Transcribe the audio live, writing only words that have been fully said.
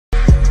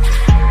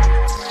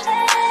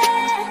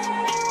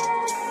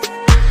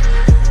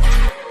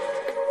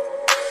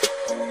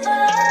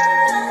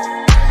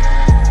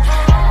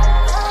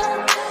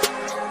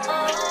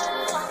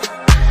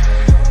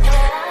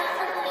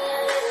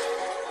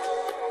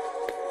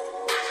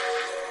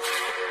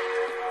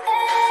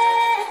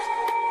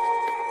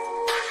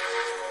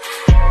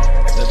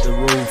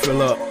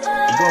fill up.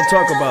 We're going to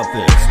talk about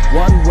this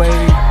one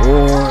way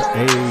or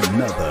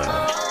another.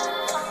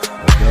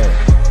 Let's go.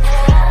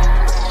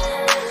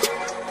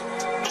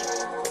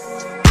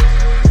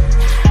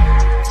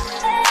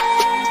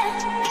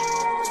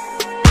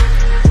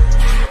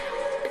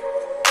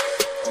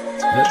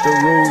 Let the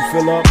room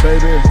fill up,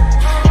 baby.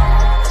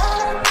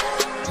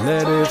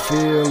 Let it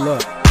fill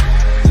up.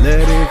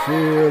 Let it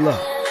fill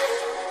up.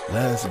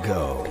 Let's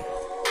go.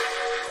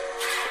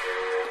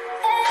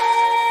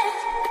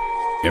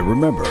 And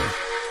remember,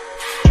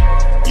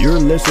 you're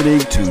listening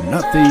to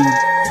nothing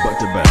but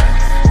the best.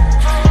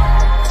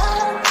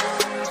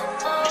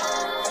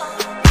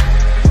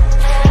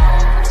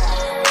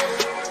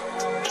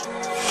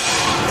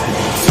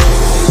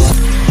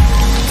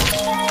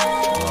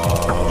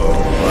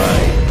 All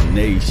right,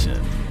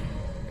 Nation.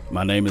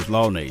 My name is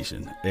Law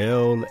Nation,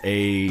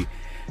 L-A-W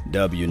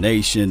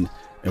Nation,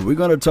 and we're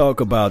going to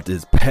talk about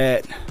this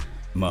Pat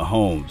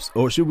Mahomes,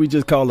 or should we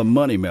just call him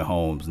Money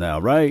Mahomes now,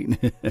 right?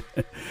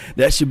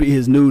 That should be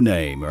his new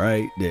name,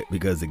 right?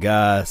 Because the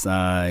guy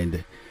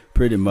signed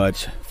pretty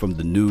much from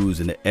the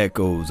news and the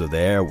echoes of the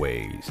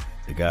airways.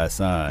 The guy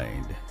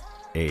signed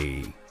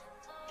a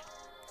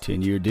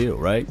 10-year deal,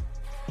 right?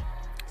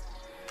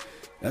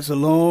 That's a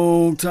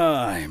long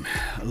time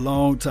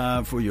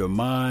for your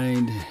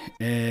mind.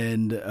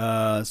 And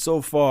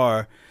so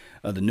far,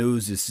 the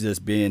news is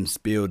just being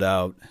spilled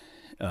out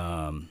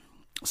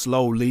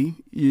slowly.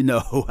 You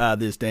know how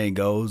this thing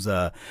goes.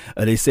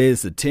 They say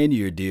it's a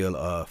 10-year deal,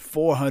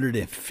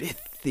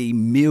 $450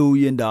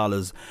 million,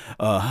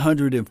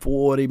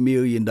 $140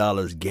 million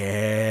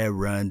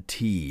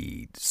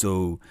guaranteed.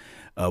 So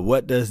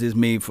what does this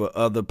mean for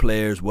other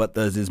players? What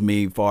does this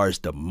mean as far as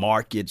the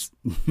markets?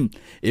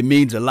 It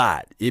means a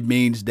lot. It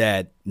means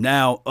that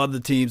now other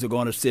teams are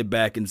going to sit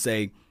back and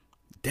say,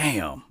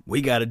 damn,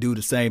 we got to do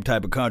the same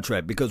type of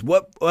contract, because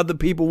what other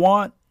people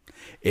want?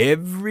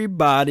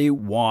 Everybody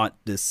want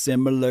the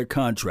similar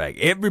contract.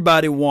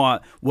 Everybody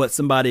want what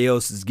somebody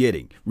else is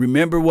getting.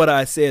 Remember what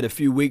I said a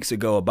few weeks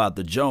ago about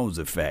the Jones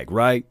effect,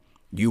 right?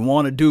 You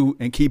want to do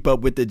and keep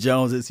up with the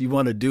Joneses. You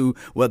want to do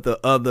what the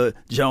other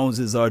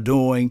Joneses are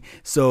doing.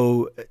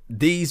 So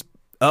these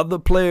other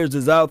players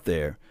is out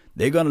there.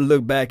 They're going to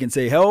look back and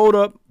say, hold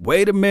up,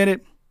 wait a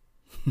minute.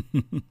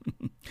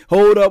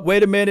 Hold up,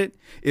 wait a minute.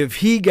 If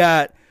he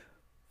got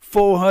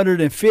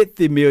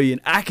 $450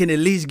 million, I can at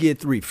least get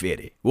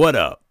 $350. What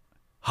up?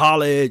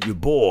 Holla at your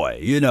boy.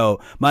 You know,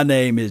 my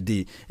name is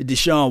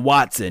Deshaun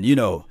Watson, you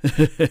know.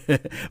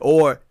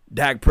 Or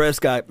Dak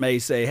Prescott may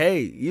say, hey,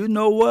 you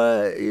know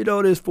what? You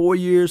know, this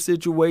 4-year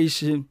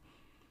situation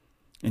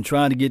and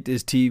trying to get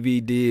this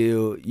TV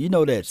deal, you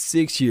know, that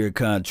 6-year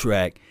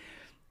contract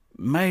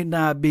may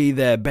not be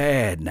that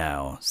bad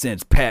now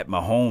since Pat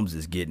Mahomes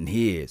is getting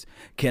his.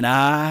 Can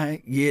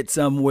I get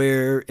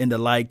somewhere in the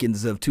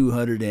likings of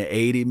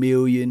 $280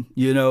 million,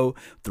 you know,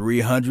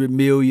 $300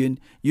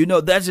 million? You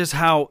know, that's just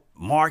how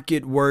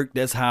market work.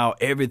 That's how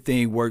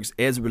everything works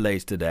as it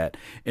relates to that.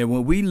 And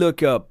when we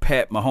look up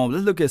Pat Mahomes,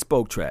 let's look at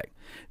Spoke Track.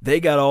 They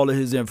got all of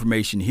his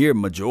information here,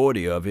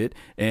 majority of it,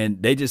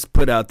 and they just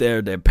put out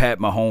there that Pat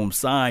Mahomes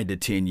signed a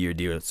 10-year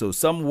deal. So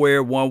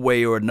somewhere, one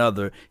way or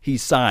another, he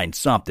signed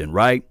something,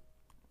 right?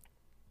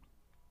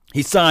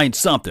 He signed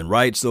something,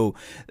 right? So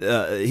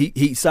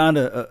he signed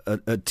a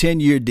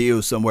 10-year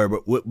deal somewhere,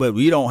 but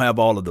we don't have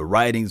all of the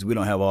writings. We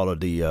don't have all of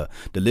the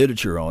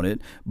literature on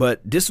it.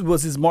 But this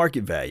was his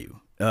market value.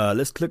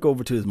 Let's click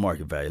over to his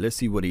market value. Let's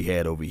see what he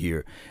had over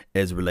here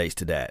as it relates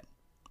to that.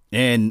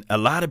 And a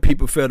lot of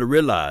people fail to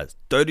realize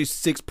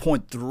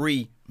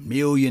 $36.3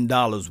 million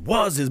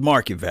was his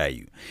market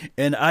value.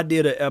 And I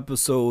did an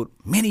episode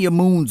many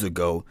moons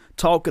ago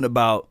talking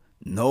about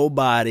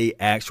nobody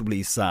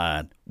actually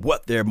signed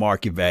what their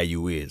market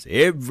value is.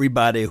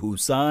 Everybody who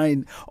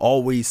signed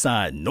always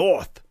signed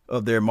north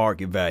of their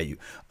market value,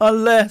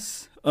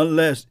 unless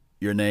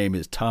your name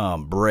is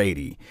Tom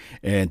Brady.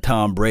 And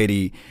Tom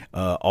Brady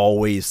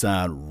always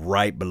signed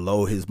right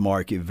below his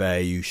market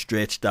value,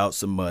 stretched out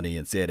some money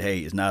and said, hey,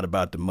 it's not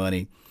about the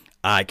money.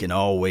 I can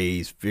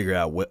always figure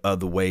out what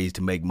other ways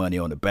to make money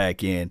on the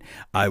back end.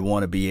 I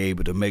want to be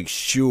able to make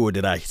sure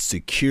that I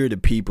secure the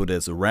people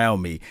that's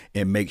around me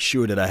and make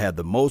sure that I have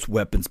the most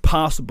weapons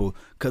possible,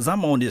 because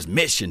I'm on this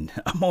mission.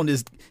 I'm on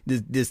this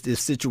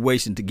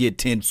situation to get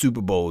 10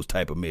 Super Bowls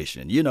type of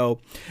mission, you know.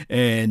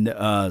 And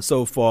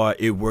so far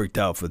it worked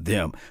out for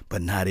them.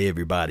 But not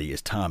everybody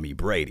is Tommy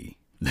Brady.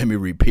 Let me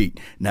repeat,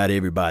 not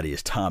everybody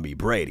is Tommy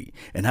Brady.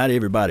 And not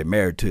everybody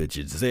married to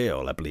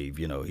Giselle, I believe.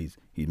 You know, he's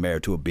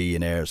married to a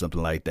billionaire or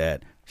something like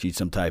that. She's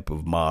some type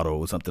of model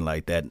or something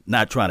like that.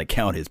 Not trying to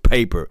count his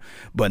paper,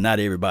 but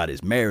not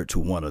everybody's married to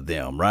one of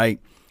them,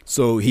 right?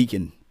 So he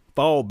can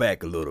fall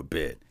back a little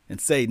bit and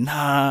say,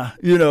 nah,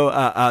 you know,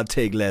 I'll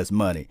take less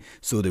money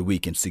so that we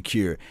can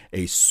secure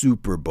a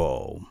Super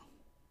Bowl.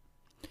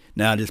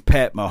 Now, this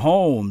Pat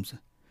Mahomes,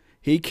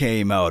 he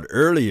came out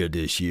earlier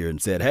this year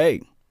and said,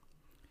 hey,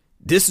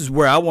 this is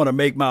where I want to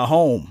make my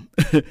home.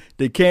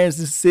 The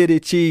Kansas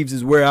City Chiefs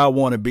is where I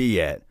want to be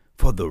at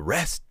for the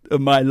rest of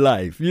my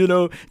life. You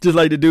know, just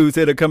like the dude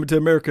said, coming to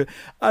America,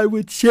 I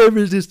would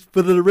cherish this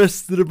for the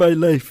rest of my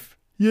life.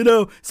 You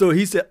know, so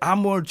he said,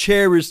 I'm going to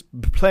cherish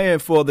playing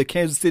for the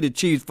Kansas City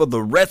Chiefs for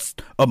the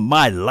rest of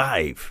my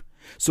life.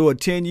 So a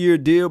 10-year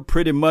deal,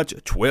 pretty much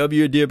a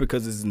 12-year deal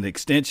because it's an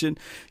extension.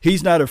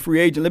 He's not a free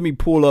agent. Let me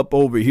pull up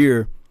over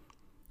here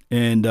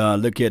and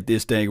look at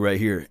this thing right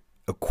here.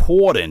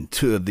 According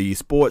to the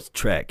Spoke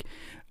Track,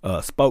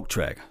 I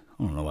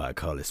don't know why I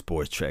call it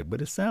Sports Track,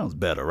 but it sounds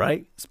better,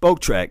 right? Spoke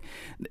Track.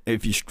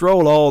 If you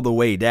stroll all the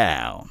way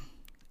down,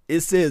 it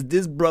says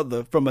this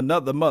brother from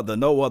another mother,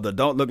 no other,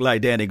 don't look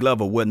like Danny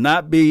Glover, will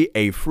not be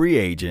a free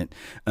agent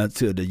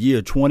until the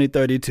year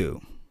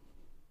 2032.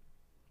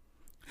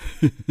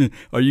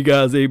 Are you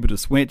guys able to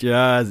squint your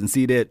eyes and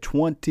see that?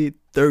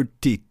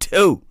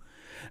 2032.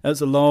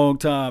 That's a long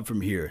time from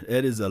here.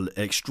 That is an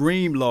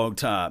extreme long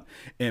time.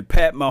 And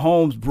Pat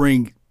Mahomes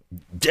brings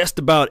just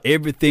about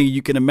everything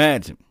you can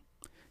imagine.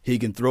 He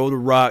can throw the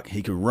rock.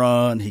 He can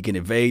run. He can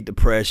evade the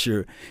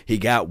pressure. He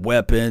got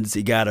weapons.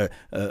 He got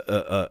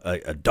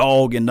a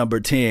dog in number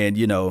 10,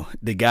 you know,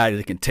 the guy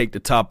that can take the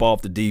top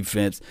off the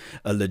defense,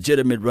 a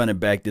legitimate running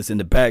back that's in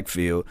the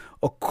backfield.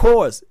 Of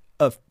course,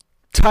 a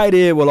tight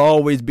end will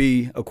always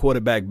be a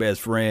quarterback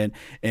best friend,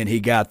 and he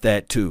got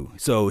that too.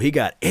 So he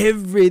got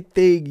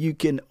everything you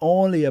can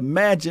only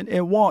imagine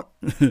and want.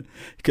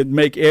 Could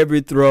make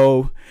every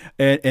throw.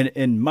 And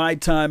in my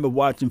time of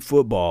watching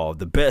football,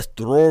 the best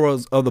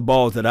throwers of the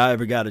balls that I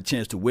ever got a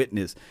chance to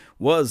witness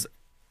was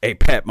a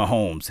Pat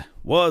Mahomes,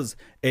 was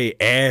a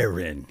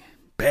Aaron,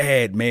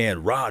 bad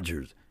man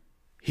Rodgers.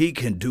 He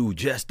can do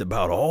just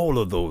about all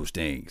of those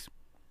things.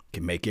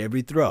 Can make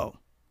every throw.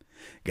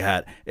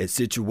 Got a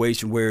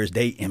situation where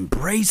they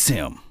embrace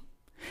him.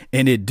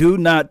 And it do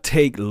not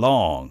take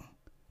long.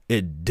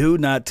 It do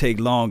not take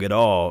long at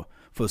all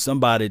for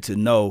somebody to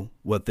know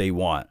what they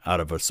want out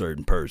of a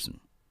certain person.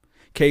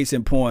 Case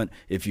in point,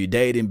 if you're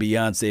dating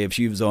Beyonce, if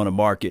she was on the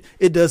market,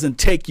 it doesn't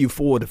take you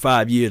 4 to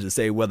 5 years to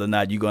say whether or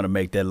not you're going to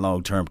make that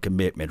long-term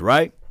commitment,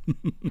 right?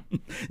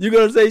 You're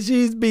going to say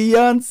she's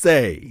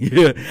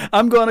Beyonce.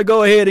 I'm going to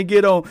go ahead and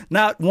get on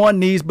not one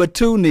knees, but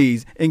 2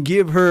 knees and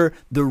give her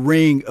the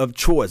ring of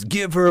choice.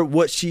 Give her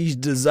what she's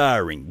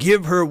desiring.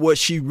 Give her what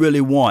she really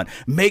wants.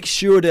 Make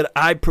sure that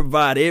I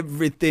provide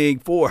everything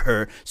for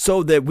her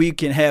so that we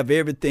can have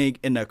everything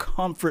in a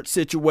comfort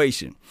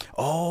situation.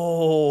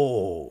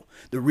 Oh,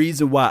 the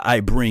reason why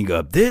I bring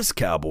up this,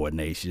 Cowboy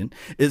Nation,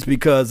 is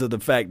because of the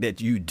fact that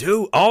you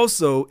do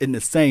also in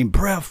the same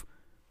breath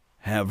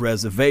have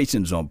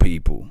reservations on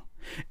people.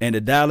 And the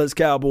Dallas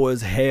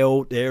Cowboys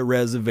held their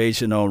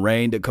reservation on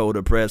Rayne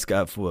Dakota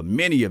Prescott for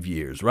many of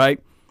years, right?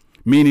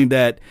 Meaning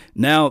that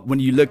now when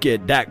you look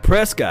at Dak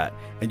Prescott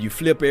and you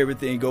flip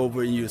everything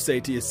over and you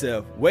say to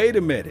yourself, wait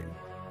a minute,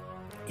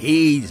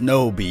 he's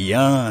no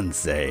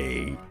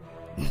Beyonce.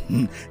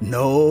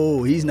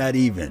 No, he's not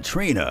even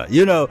Trina.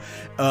 You know,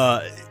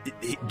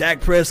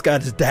 Dak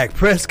Prescott is Dak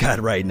Prescott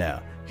right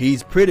now.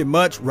 He's pretty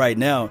much right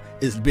now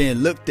is being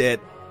looked at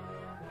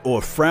or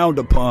frowned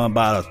upon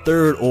by a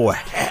third or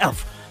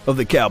half of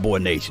the Cowboy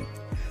Nation.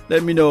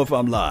 Let me know if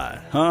I'm lying,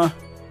 huh?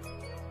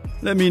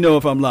 Let me know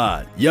if I'm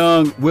lying.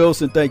 Young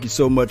Wilson, thank you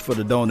so much for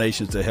the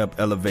donations to help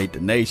elevate the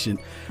nation.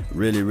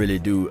 Really, really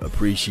do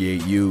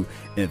appreciate you.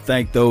 And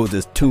thank those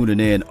that's tuning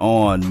in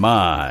on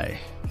my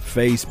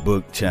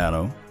Facebook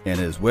channel. And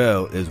as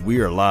well as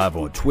we are live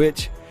on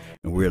Twitch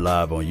and we're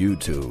live on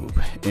YouTube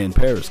and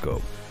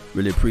Periscope.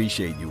 Really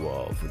appreciate you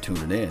all for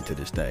tuning in to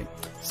this thing.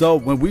 So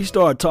when we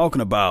start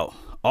talking about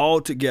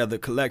all together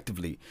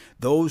collectively,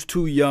 those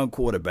 2 young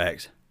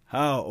quarterbacks,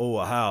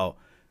 how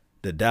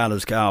the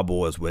Dallas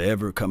Cowboys will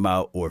ever come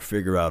out or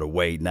figure out a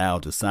way now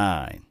to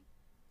sign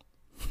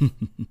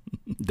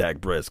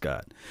Dak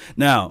Prescott.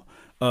 Now,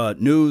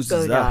 news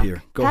is out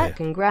here. Go ahead.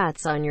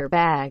 Congrats on your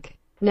bag.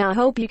 Now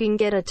hope you can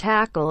get a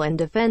tackle and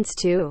defense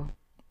too.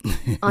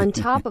 On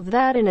top of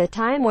that, in a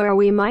time where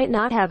we might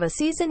not have a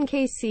season,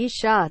 KC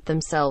shot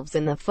themselves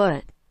in the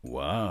foot.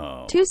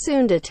 Wow. Too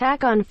soon to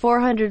tack on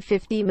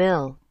 $450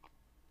 million.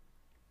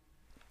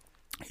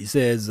 He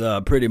says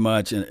pretty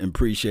much, and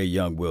appreciate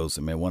Young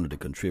Wilson, man, one of the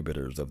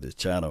contributors of this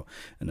channel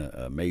and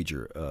a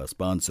major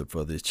sponsor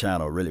for this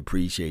channel. Really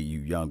appreciate you,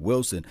 Young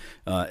Wilson.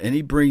 And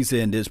he brings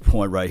in this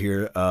point right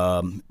here.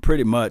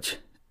 Pretty much,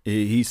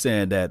 he's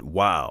saying that,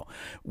 wow,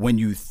 when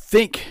you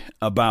think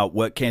about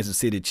what Kansas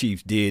City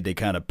Chiefs did, they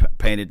kind of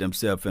painted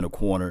themselves in a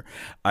corner.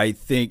 I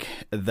think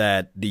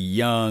that the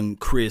young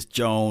Chris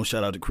Jones,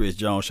 shout out to Chris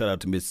Jones, shout out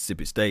to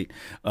Mississippi State,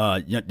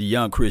 the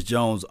young Chris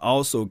Jones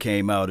also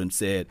came out and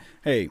said,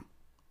 hey,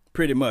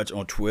 pretty much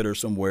on Twitter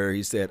somewhere,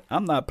 he said,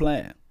 I'm not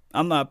playing.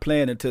 I'm not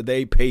playing until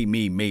they pay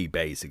me,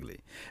 basically.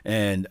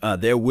 And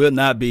there will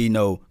not be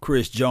no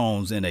Chris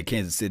Jones in a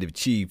Kansas City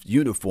Chiefs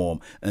uniform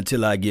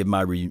until I get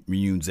my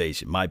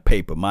remuneration, my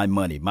paper, my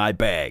money, my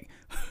bag.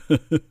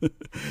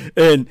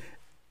 And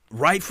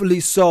rightfully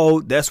so,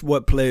 that's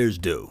what players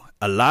do.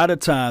 A lot of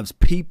times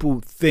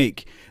people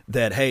think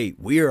that, hey,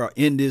 we are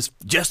in this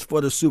just for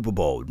the Super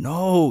Bowl.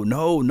 No.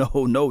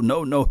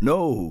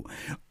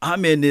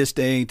 I'm in this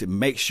thing to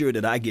make sure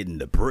that I get in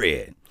the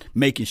bread,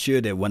 making sure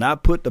that when I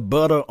put the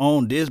butter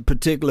on this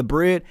particular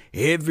bread,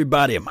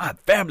 everybody in my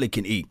family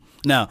can eat.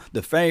 Now,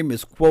 the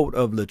famous quote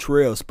of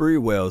Latrell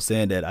Sprewell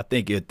saying that, I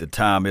think at the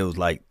time it was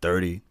like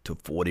 $30 to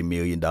 $40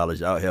 million.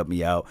 Y'all help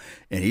me out.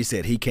 And he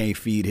said he can't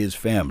feed his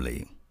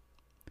family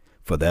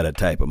for that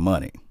type of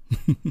money.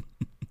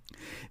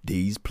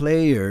 These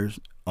players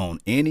on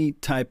any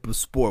type of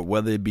sport,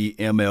 whether it be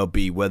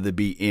MLB, whether it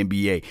be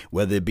NBA,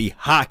 whether it be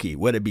hockey,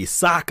 whether it be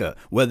soccer,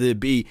 whether it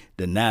be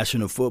the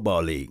National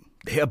Football League,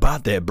 they're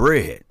about that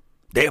bread.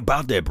 They're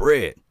about that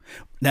bread.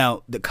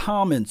 Now, the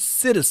common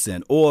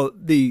citizen or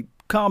the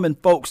common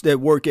folks that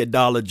work at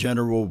Dollar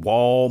General,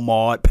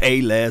 Walmart,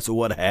 Payless, or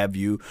what have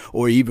you,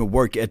 or even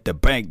work at the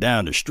bank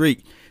down the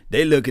street,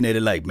 they looking at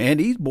it like, man,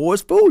 these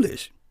boys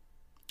foolish.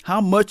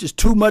 How much is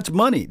too much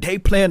money? They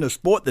playing a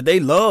sport that they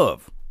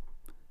love.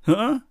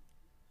 Huh?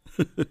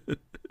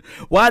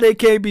 Why they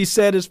can't be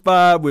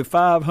satisfied with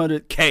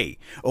 $500K,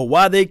 or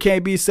why they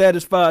can't be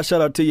satisfied?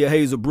 Shout out to you,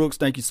 Hazel Brooks.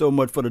 Thank you so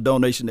much for the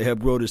donation to help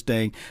grow this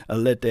thing.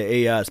 Let the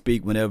AI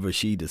speak whenever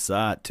she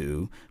decide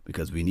to,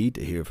 because we need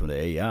to hear from the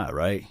AI,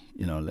 right?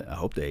 You know, I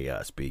hope the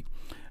AI speak.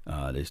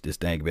 This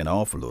thing been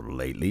off a little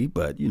lately,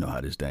 but you know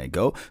how this thing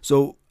go.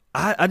 So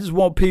I just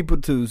want people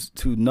to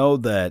know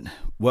that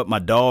what my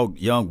dog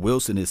Young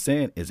Wilson is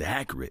saying is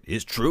accurate.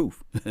 It's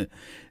truth.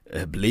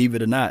 Believe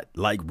it or not,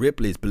 like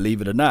Ripley's Believe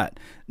It or Not.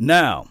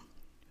 Now,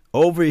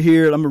 over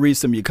here, I'm going to read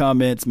some of your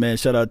comments, man.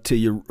 Shout out to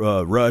you,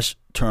 Rush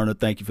Turner.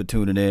 Thank you for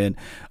tuning in.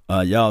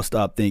 Y'all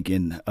stop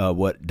thinking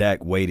what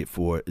Dak waited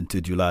for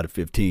until July the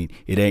 15th.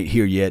 It ain't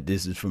here yet.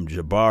 This is from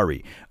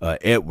Jabari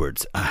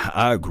Edwards.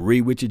 I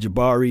agree with you,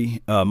 Jabari.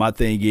 My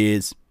thing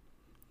is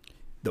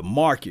the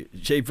market.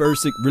 Jay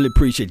Versick, really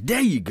appreciate it.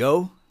 There you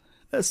go.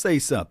 Let's say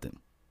something.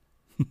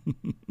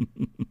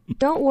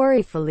 Don't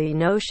worry, Philly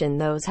Notion.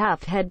 Those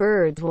half-head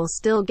birds will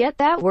still get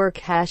that work.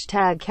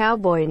 Hashtag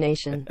Cowboy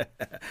Nation.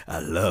 I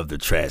love the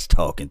trash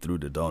talking through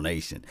the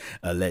donation,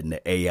 letting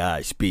the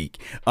AI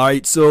speak. All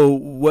right, so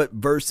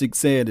what Versick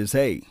said is,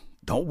 hey,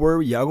 don't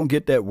worry. Y'all going to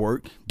get that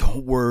work.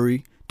 Don't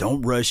worry.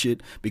 Don't rush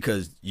it,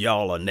 because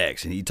y'all are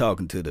next. And he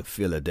talking to the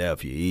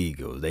Philadelphia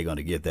Eagles. They're going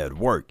to get that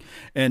work.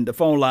 And the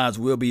phone lines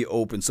will be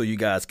open so you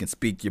guys can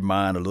speak your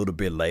mind a little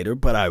bit later.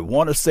 But I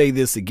want to say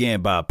this again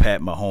about Pat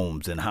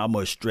Mahomes and how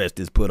much stress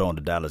this put on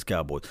the Dallas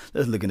Cowboys.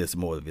 Let's look at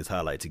some more of his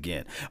highlights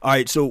again. All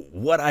right, so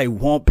what I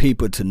want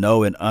people to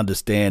know and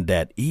understand,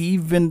 that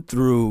even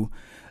through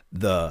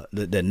the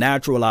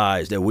natural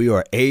eyes, that we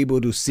are able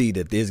to see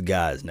that this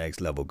guy is next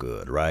level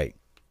good, right?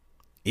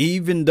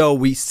 Even though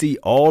we see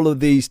all of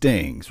these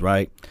things,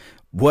 right?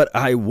 What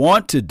I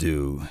want to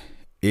do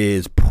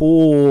is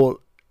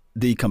pull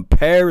the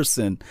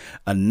comparison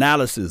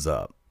analysis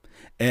up.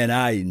 And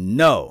I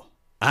know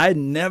I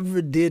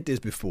never did this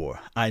before.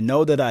 I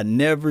know that I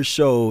never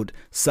showed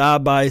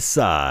side by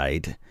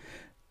side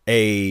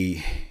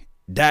a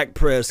Dak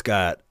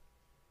Prescott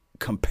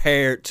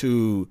compared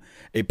to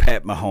a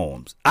Pat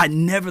Mahomes. I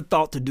never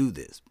thought to do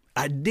this.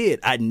 I did.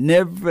 I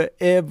never,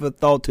 ever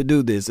thought to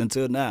do this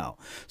until now.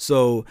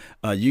 So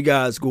you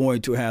guys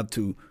going to have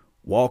to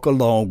walk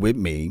along with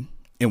me,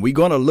 and we're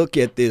going to look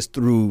at this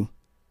through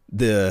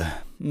the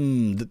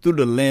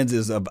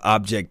lenses of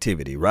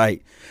objectivity,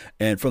 right?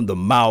 And from the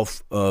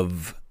mouth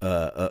of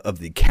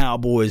the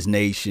Cowboys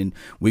Nation,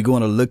 we're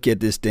going to look at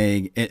this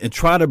thing and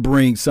try to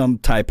bring some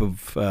type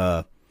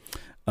of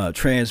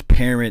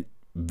transparent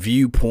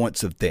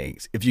viewpoints of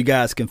things, if you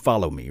guys can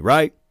follow me,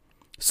 right?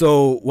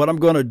 So what I'm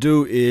going to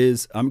do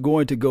is I'm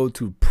going to go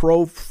to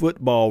Pro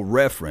Football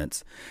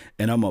Reference,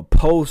 and I'm going to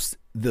post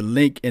the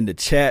link in the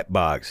chat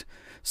box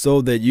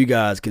so that you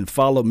guys can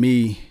follow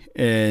me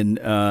and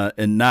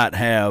not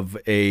have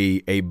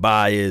a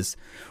biased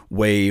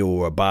way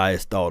or a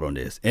biased thought on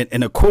this.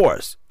 And of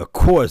course,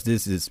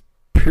 this is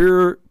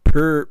pure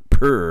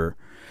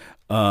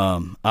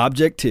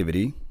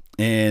objectivity,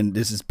 and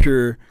this is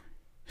pure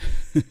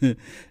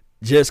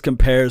just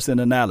comparison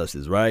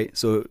analysis, right?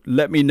 So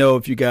let me know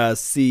if you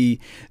guys see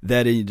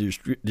that in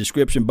the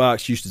description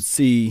box. You should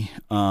see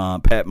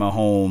Pat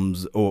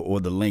Mahomes or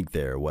the link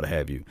there, or what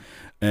have you.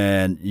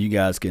 And you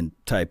guys can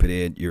type it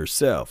in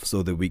yourself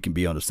so that we can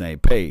be on the same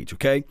page,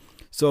 okay?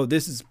 So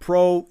this is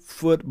Pro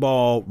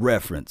Football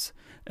Reference,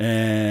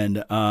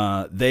 and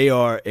they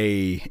are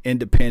a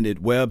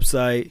independent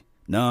website,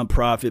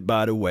 nonprofit,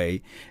 by the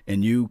way,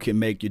 and you can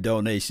make your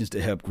donations to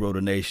help grow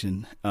the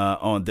nation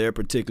on their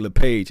particular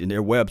page and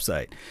their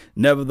website.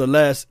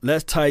 Nevertheless,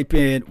 let's type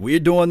in, we're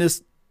doing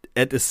this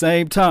at the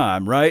same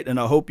time, right? And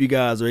I hope you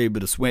guys are able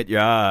to squint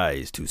your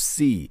eyes to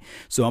see.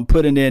 So I'm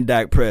putting in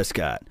Dak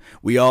Prescott.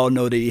 We all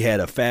know that he had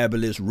a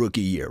fabulous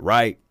rookie year,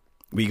 right?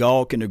 We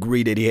all can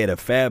agree that he had a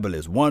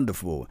fabulous,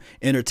 wonderful,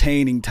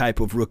 entertaining type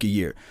of rookie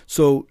year.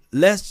 So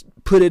let's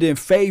put it in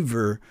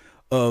favor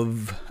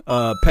of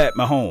Pat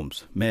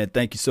Mahomes. Man,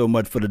 thank you so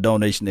much for the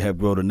donation to help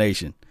grow the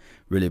nation.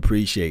 Really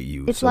appreciate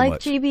you it's so like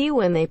much. GB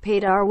when they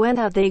paid Arwen.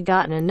 Have they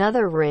gotten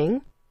another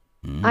ring?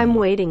 I'm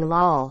waiting,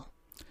 lol.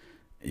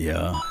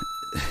 Yeah,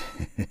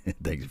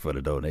 Thank you for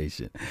the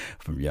donation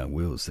from Young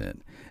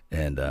Wilson.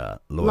 And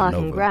Lord Nova.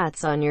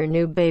 Congrats on your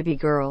new baby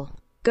girl.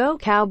 Go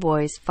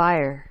Cowboys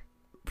fire.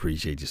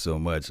 Appreciate you so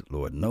much,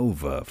 Lord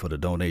Nova, for the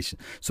donation.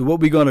 So what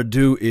we're going to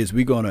do is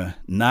we're going to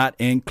not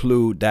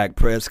include Dak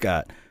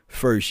Prescott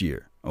first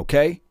year,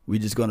 okay? We're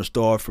just going to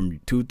start from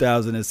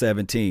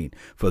 2017.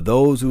 For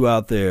those who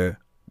out there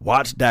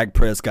watch Dak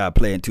Prescott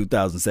play in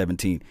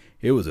 2017,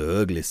 it was an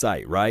ugly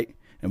sight, right?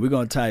 And we're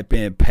going to type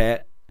in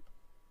Patrick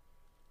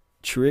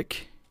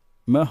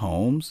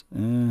Mahomes.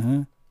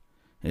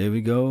 Here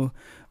we go.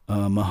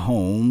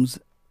 Mahomes.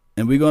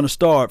 And we're going to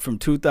start from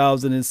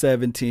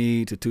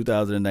 2017 to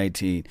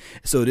 2019.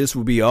 So this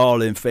will be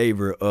all in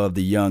favor of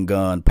the young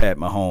gun, Pat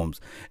Mahomes.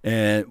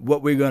 And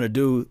what we're going to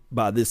do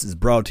by this is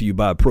brought to you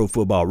by Pro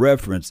Football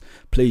Reference.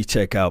 Please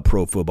check out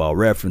Pro Football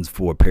Reference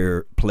for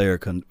player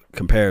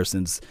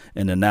comparisons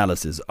and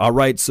analysis. All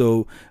right,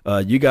 so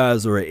you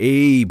guys are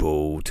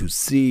able to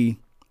see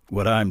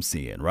what I'm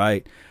seeing,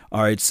 right?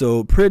 All right,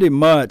 so pretty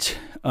much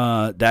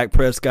Dak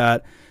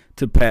Prescott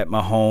to Pat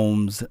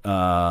Mahomes.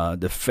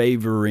 The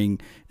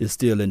favoring is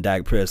still in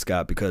Dak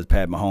Prescott because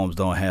Pat Mahomes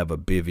don't have a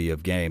bevy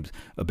of games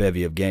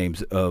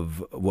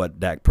of what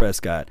Dak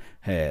Prescott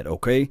had.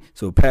 Okay,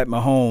 so Pat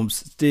Mahomes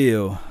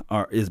still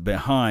is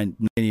behind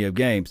many of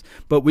games,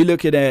 but we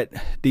look at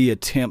the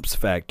attempts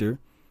factor.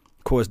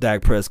 Of course,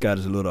 Dak Prescott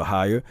is a little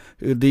higher.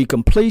 The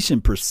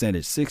completion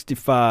percentage,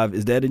 65.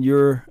 Is that in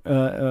your,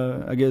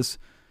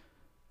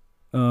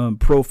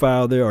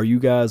 profile there? Are you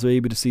guys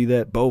able to see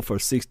that? Both are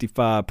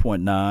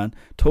 65.9.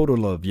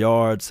 Total of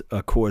yards,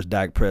 of course,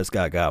 Dak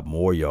Prescott got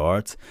more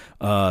yards.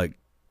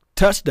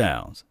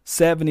 Touchdowns,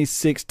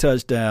 76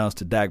 touchdowns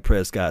to Dak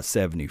Prescott,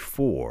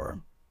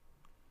 74.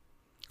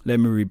 Let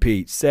me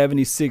repeat,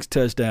 76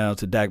 touchdowns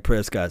to Dak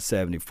Prescott,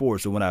 74.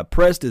 So when I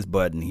press this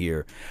button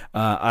here,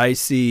 I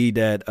see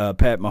that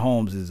Pat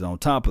Mahomes is on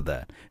top of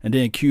that. And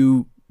then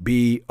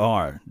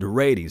QBR, the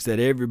ratings that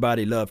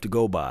everybody loves to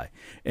go by.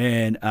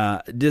 And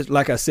just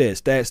like I said,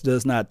 stats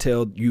does not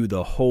tell you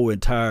the whole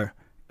entire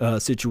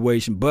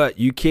situation, but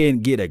you can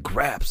get a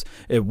grasp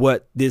at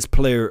what this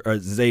player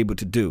is able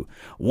to do.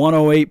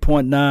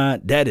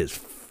 108.9, that is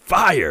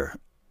fire.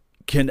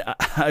 Can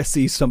I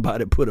see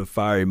somebody put a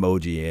fire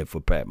emoji in for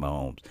Pat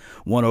Mahomes?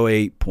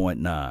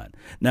 108.9.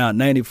 Now,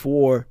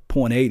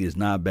 94.8 is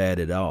not bad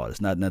at all.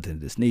 It's not nothing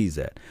to sneeze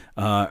at.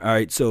 All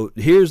right, so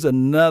here's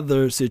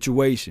another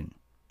situation.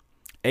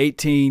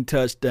 18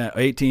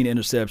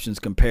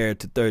 interceptions compared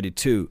to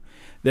 32.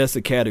 That's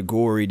a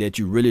category that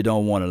you really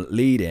don't want to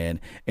lead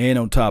in. And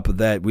on top of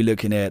that, we're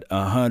looking at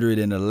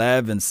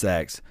 111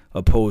 sacks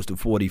opposed to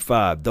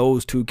 45.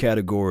 Those two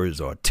categories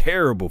are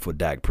terrible for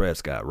Dak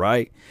Prescott,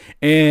 right?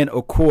 And,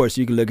 of course,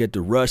 you can look at the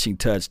rushing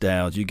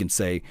touchdowns. You can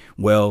say,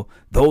 well,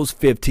 that's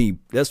 15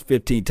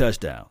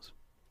 touchdowns.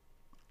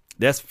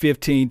 That's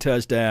 15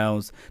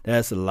 touchdowns.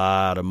 That's a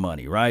lot of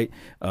money, right?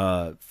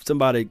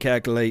 Somebody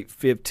calculate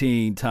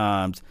 15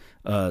 times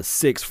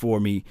 6 for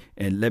me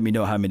and let me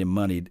know how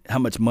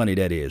much money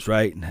that is,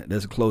 right?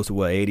 That's close to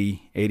what,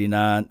 80,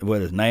 89,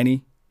 what is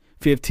 90?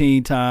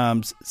 15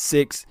 times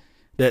 6,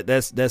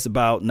 that's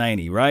about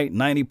 90, right?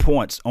 90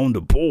 points on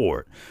the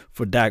board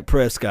for Dak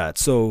Prescott.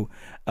 So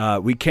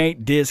we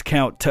can't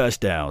discount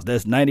touchdowns.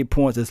 That's 90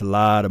 points. That's a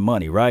lot of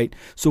money, right?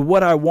 So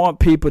what I want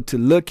people to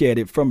look at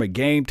it from a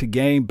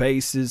game-to-game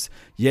basis,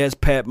 yes,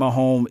 Pat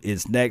Mahomes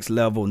is next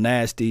level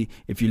nasty.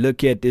 If you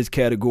look at this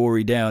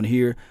category down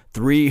here,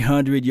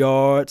 300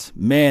 yards,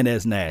 man,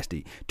 that's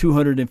nasty.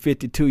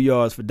 252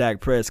 yards for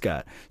Dak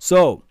Prescott.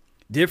 So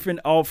different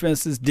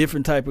offenses,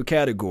 different type of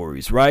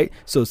categories, right?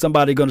 So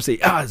somebody going to say,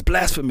 it's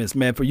blasphemous,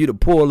 man, for you to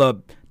pull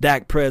up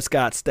Dak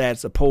Prescott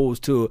stats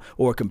opposed to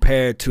or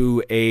compared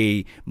to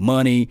a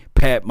money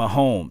Pat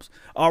Mahomes.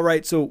 All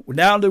right, so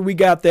now that we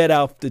got that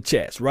off the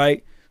chest,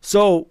 right?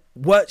 So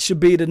what should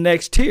be the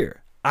next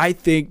tier? I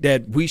think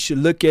that we should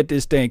look at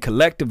this thing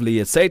collectively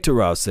and say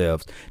to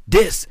ourselves,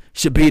 this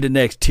should be the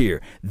next tier.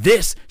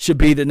 This should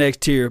be the next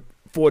tier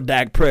for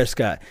Dak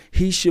Prescott.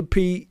 He should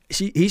be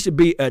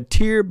a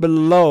tier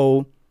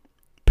below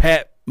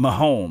Pat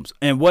Mahomes.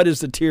 And what is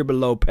the tier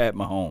below Pat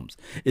Mahomes?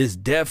 It's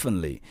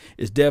definitely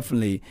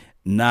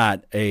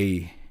not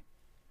a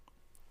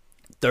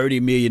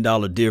 $30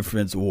 million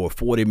difference or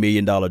 $40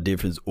 million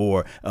difference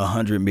or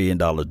 $100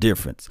 million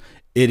difference.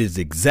 It is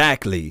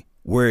exactly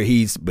where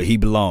he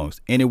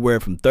belongs. Anywhere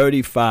from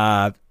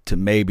 35 to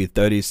maybe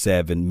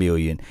 37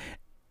 million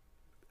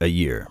a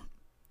year.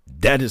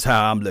 That is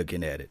how I'm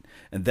looking at it.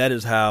 And that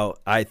is how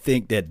I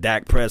think that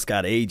Dak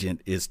Prescott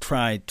agent is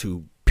trying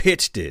to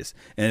pitch this.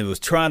 And it was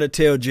trying to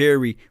tell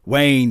Jerry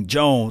Wayne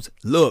Jones,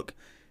 look,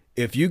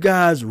 if you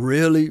guys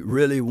really,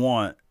 really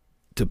want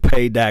to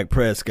pay Dak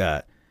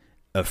Prescott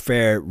a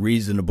fair,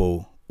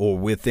 reasonable, or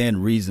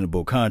within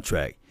reasonable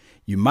contract,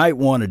 you might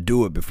want to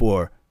do it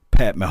before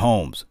Pat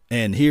Mahomes.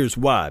 And here's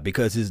why.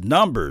 Because his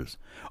numbers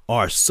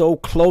are so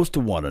close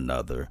to one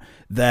another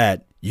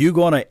that you're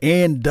going to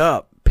end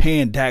up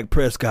paying Dak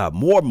Prescott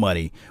more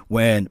money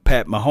when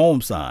Pat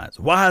Mahomes signs.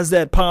 Why is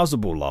that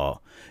possible,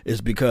 Law?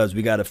 It's because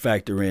we got to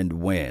factor in the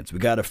wins. We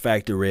got to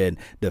factor in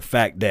the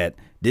fact that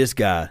this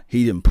guy,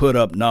 he didn't put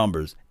up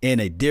numbers in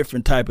a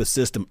different type of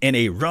system, in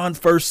a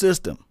run-first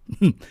system.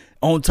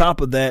 On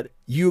top of that,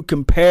 you're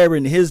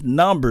comparing his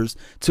numbers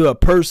to a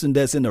person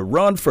that's in a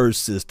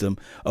run-first system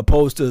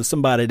opposed to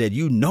somebody that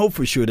you know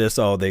for sure that's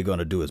all they're going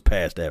to do is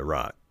pass that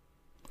rock.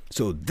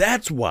 So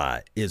that's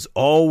why it's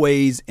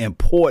always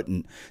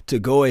important to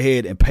go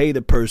ahead and pay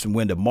the person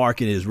when the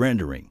market is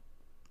rendering.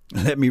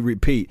 Let me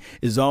repeat.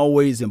 It's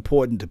always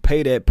important to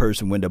pay that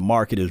person when the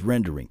market is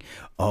rendering.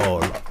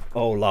 Oh,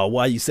 Law,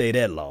 why you say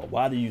that, Law?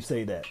 Why do you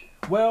say that?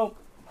 Well,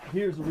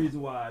 here's the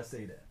reason why I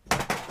say that.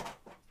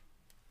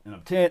 And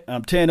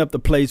I'm tearing up the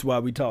place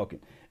while we talking.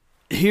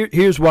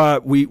 Here's why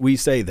we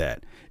say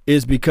that.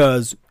 Is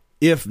because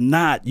if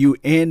not, you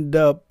end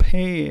up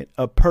paying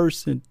a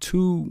person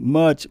too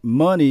much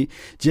money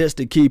just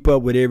to keep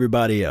up with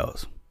everybody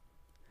else.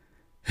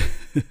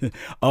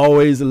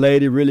 Always a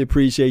lady. Really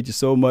appreciate you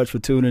so much for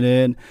tuning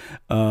in.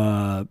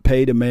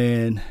 Pay the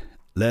man.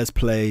 Let's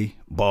play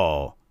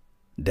ball.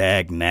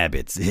 Dag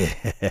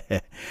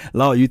nabbits.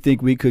 Law, you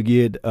think we could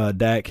get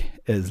Dak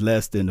as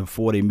less than the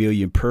 $40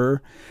 million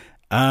per?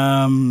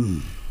 I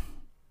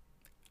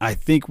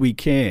think we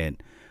can.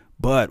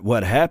 But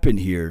what happened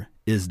here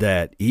is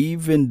that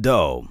even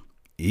though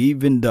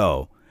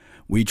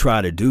we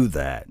try to do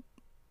that,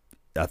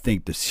 I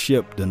think the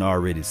ship done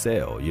already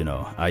sailed.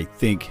 I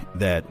think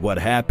that what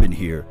happened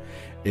here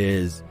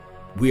is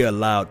we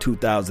allowed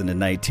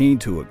 2019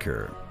 to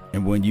occur.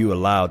 And when you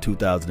allow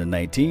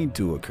 2019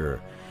 to occur,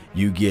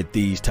 you get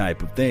these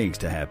type of things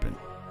to happen.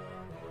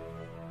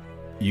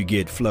 You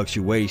get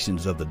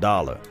fluctuations of the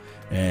dollar.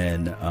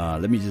 And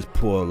let me just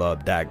pull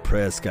up Dak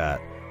Prescott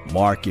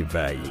market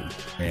value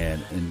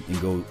and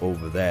go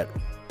over that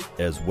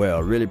as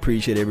well. Really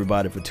appreciate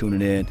everybody for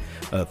tuning in.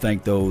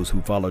 Thank those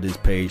who follow this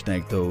page.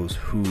 Thank those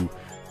who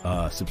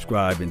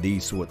subscribe and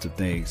these sorts of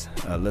things.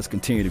 Let's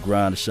continue to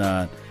grind and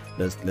shine.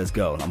 Let's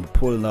go. I'm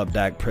pulling up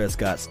Dak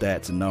Prescott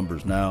stats and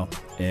numbers now,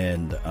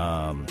 and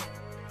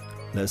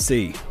let's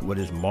see what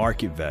his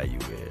market value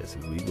is.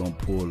 We're gonna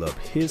pull up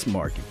his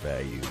market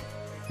value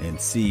and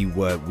see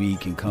what we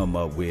can come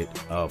up with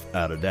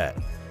out of that.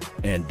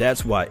 And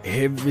that's why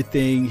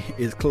everything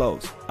is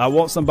close. I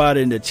want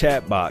somebody in the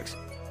chat box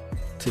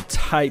to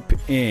type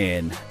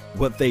in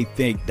what they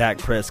think Dak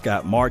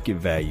Prescott market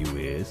value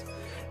is,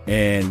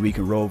 and we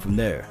can roll from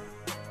there.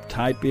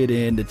 Type it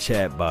in the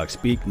chat box.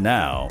 Speak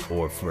now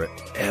or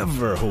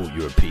forever hold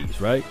your peace,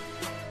 right?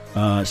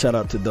 Shout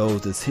out to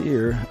those that's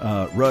here.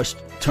 Rush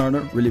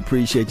Turner, really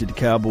appreciate you. The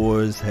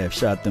Cowboys have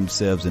shot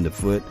themselves in the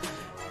foot.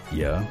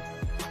 Yeah.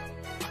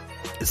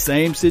 The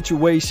same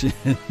situation.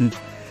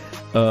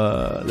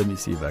 Let me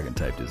see if I can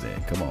type this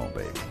in. Come on,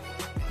 baby.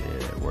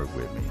 Yeah, work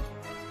with me.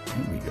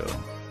 Here we go.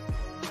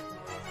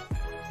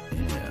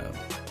 Yeah.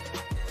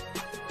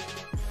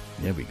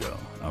 There we go.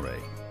 All right.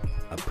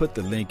 I put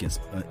the link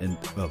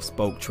of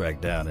Spoke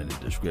Track down in the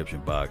description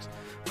box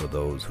for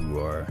those who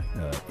are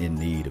in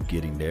need of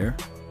getting there.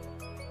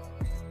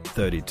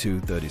 32,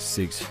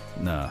 36,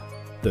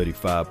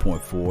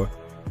 35.4.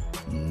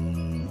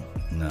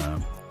 Nah.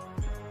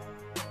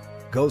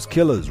 Ghost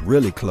Killer is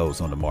really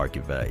close on the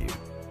market value.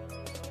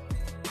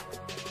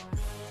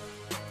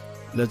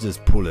 Let's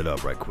just pull it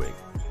up right quick.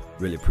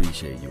 Really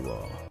appreciate you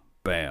all.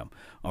 Bam.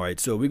 All right,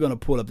 so we're going to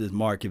pull up this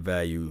market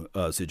value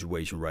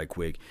situation right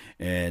quick.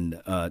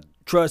 And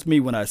trust me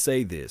when I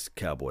say this,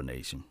 Cowboy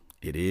Nation.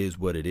 It is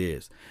what it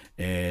is.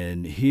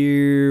 And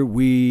here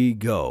we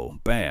go.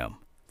 Bam.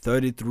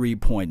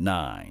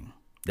 33.9.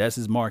 That's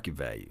his market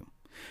value.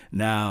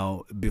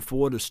 Now,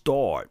 before the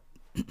start,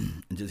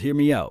 just hear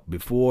me out.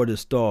 Before the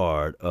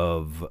start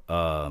of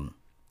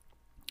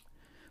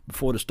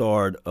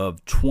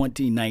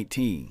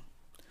 2019,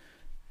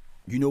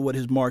 you know what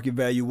his market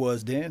value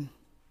was then?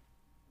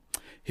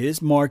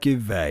 His market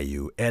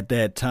value at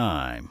that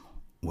time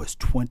was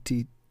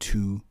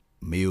 $22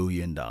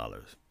 million.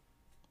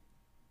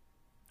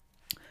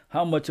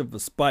 How much of a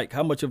spike,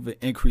 how much of an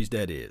increase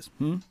that is?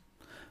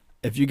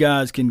 If you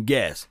guys can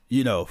guess,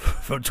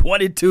 from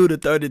 22 to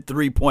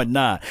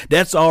 33.9,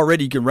 that's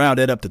already, you can round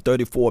that up to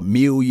 $34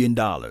 million.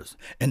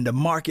 And the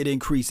market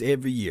increase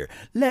every year.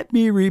 Let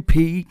me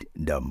repeat,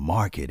 the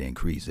market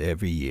increase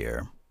every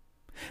year.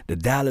 The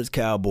Dallas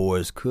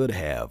Cowboys could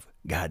have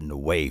gotten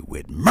away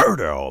with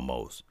murder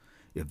almost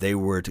if they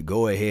were to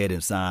go ahead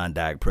and sign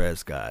Dak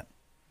Prescott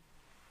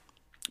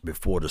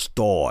before the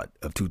start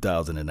of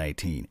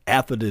 2019.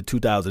 After the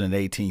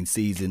 2018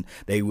 season,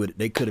 they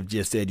could have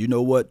just said, you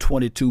know what,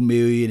 22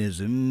 million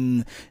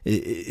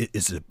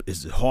is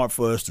hard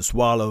for us to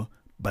swallow,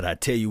 but I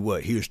tell you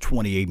what, here's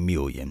 28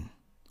 million.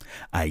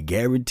 I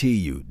guarantee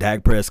you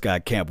Dak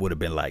Prescott camp would have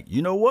been like,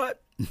 you know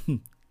what?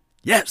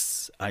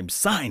 Yes, I'm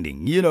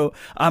signing.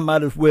 I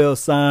might as well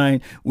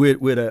sign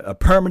with a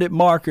permanent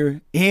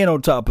marker, and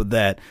on top of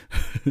that,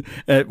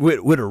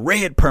 with a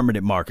red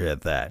permanent marker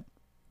at that.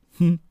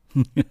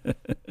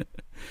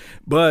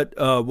 But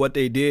what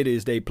they did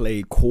is they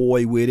played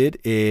coy with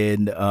it,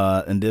 and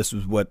this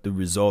is what the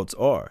results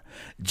are.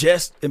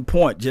 Just in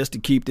point, just to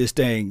keep this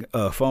thing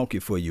funky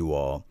for you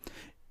all.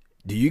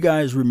 Do you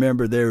guys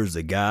remember there was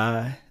a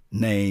guy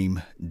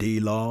named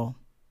D-Law,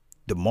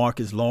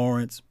 DeMarcus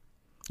Lawrence?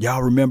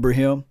 Y'all remember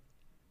him?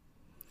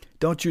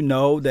 Don't you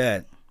know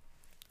that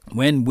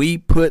when we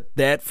put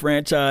that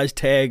franchise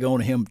tag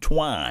on him,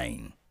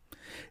 Twine,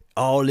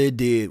 all it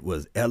did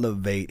was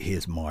elevate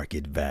his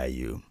market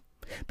value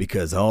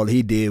because all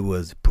he did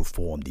was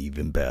performed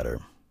even better.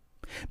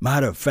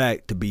 Matter of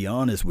fact, to be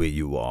honest with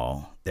you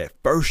all, that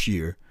first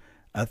year,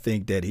 I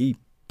think that he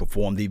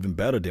performed even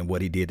better than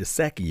what he did the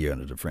second year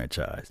under the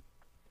franchise.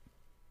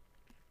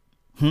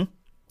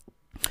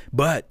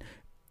 But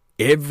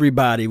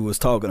everybody was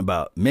talking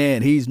about,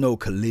 man, he's no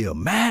Khalil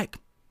Mack.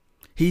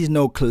 He's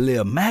no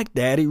Khalil Mack,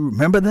 Daddy.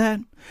 Remember that?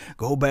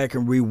 Go back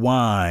and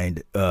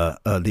rewind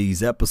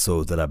these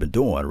episodes that I've been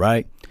doing,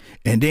 right?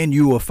 And then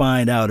you will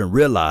find out and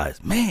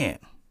realize, man,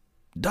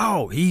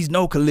 dog, he's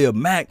no Khalil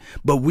Mack.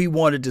 But we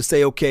wanted to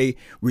say, okay,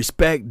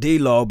 respect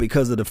D-Law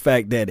because of the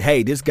fact that,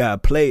 hey, this guy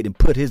played and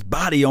put his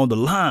body on the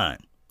line.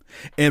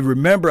 And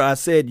remember, I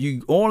said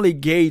you only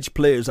gauge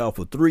players off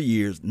for 3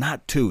 years,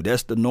 not 2.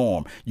 That's the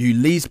norm. You at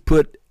least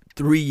put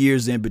 3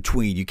 years in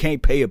between. You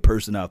can't pay a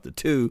person after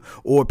 2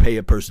 or pay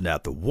a person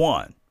after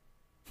 1.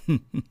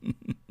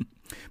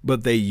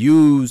 But they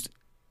used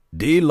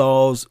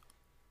D-Law's,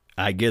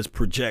 I guess,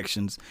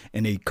 projections,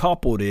 and they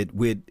coupled it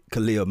with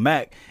Khalil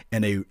Mack,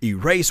 and they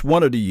erased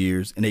one of the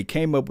years, and they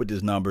came up with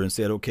this number and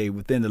said, okay,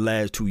 within the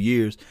last 2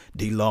 years,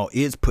 D-Law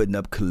is putting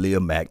up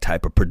Khalil Mack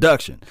type of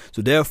production.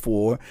 So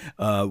therefore,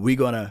 we're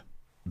going to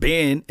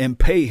bend and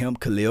pay him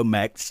Khalil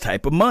Mack's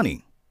type of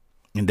money.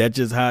 And that's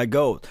just how it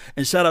goes.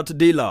 And shout out to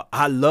D-Law.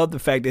 I love the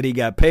fact that he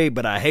got paid,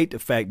 but I hate the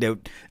fact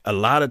that a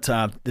lot of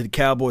times the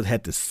Cowboys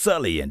had to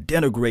sully and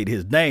denigrate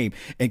his name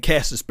and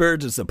cast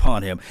aspersions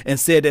upon him and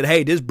said that,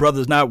 hey, this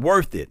brother's not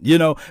worth it. You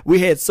know,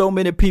 we had so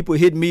many people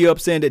hitting me up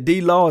saying that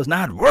D-Law is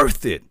not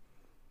worth it.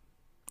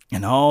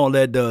 And all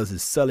that does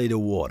is sully the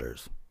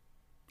waters.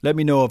 Let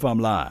me know if I'm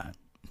lying.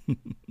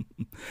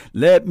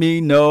 Let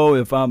me know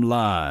if I'm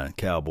lying,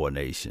 Cowboy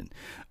Nation,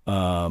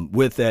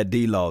 with that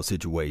D-Law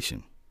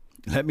situation.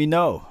 Let me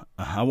know.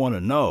 I want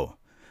to know.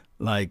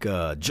 Like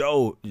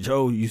Joe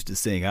used to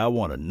sing, I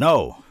want to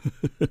know.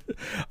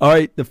 All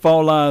right, the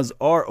phone lines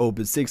are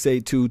open,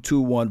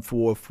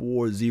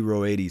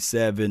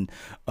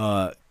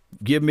 682-214-4087.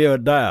 Give me a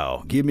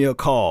dial. Give me a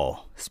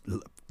call.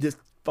 This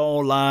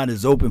phone line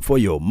is open for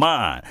your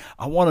mind.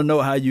 I want to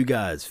know how you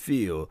guys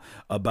feel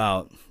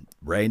about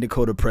Ray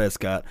Dakota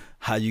Prescott,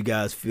 how you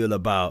guys feel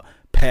about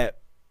Pat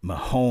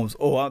Mahomes.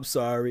 Oh, I'm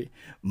sorry.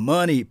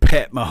 Money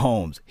Pat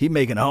Mahomes. He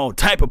making a whole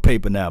type of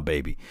paper now,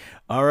 baby.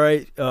 All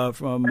right.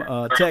 From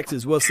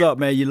Texas. What's up,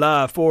 man? You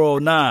live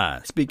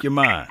 409. Speak your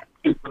mind.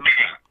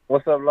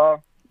 What's up,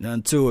 Law?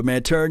 Nothing to it,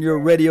 man. Turn your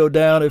radio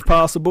down if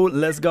possible.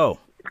 Let's go.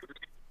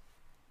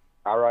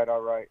 All right.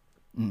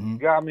 Mm-hmm. You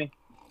got me?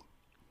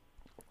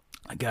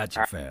 I got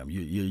you, fam.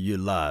 You're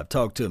live.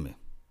 Talk to me.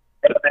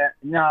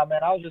 Nah,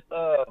 man. I was just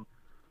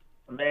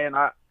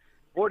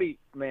 40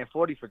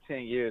 for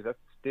 10 years. That's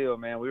still,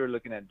 man, we were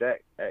looking at that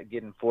at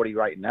getting 40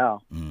 right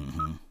now.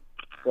 Mm-hmm.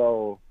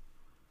 So,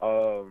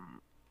 I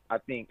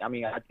think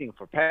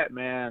for Pat,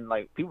 man,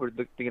 like people were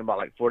thinking about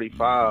like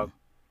 45. Mm-hmm.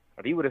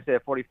 If he would have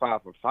said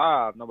 45 for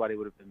 5, nobody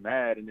would have been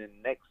mad. And then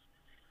next,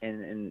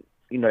 and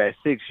that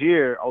 6th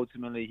year,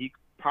 ultimately, he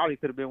probably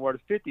could have been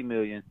worth $50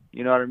 million.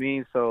 You know what I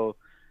mean? So,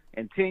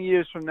 in 10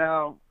 years from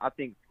now, I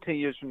think 10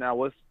 years from now,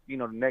 what's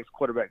the next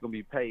quarterback gonna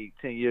be paid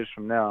 10 years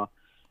from now,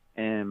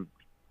 and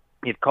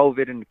if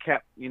COVID and the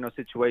cap,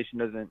 situation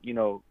doesn't,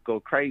 go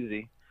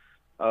crazy,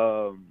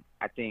 I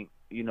think,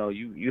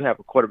 you have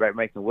a quarterback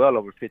making well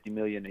over $50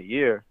 million a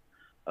year.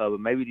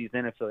 But maybe these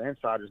NFL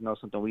insiders know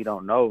something we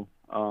don't know.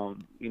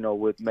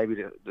 With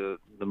maybe the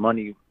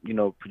money,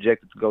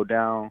 projected to go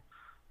down.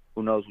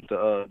 Who knows what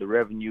the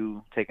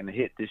revenue taking a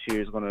hit this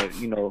year is going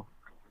to,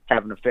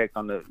 have an effect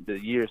on the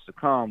years to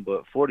come.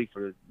 But 40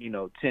 for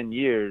 10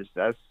 years,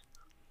 that's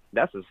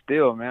a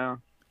steal,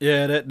 man.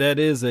 Yeah, that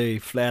is a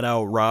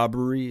flat-out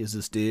robbery, is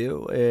a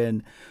steal.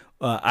 And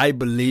I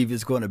believe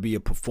it's going to be a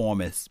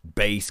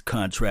performance-based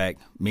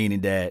contract,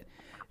 meaning that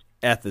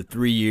after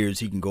 3 years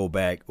he can go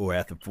back, or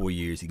after 4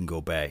 years he can go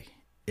back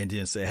and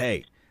then say,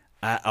 hey,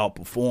 I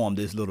outperformed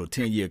this little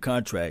 10-year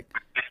contract.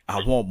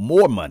 I want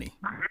more money.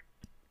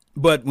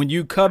 But when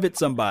you covet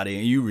somebody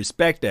and you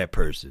respect that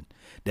person,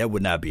 that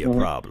would not be a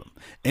problem.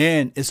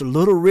 And it's a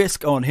little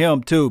risk on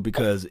him, too,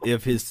 because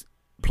if his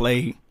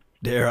play –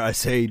 dare I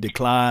say,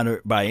 decline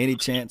or by any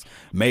chance,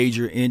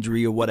 major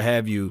injury or what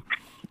have you,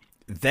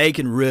 they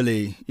can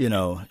really,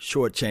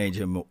 shortchange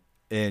him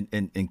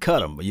and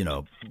cut him,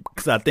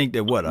 because I think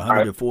that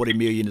 $140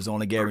 million is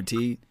only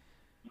guaranteed.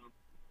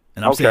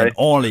 And I'm saying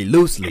only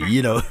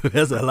loosely,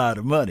 that's a lot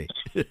of money.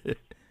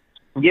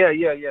 Yeah.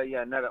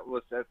 And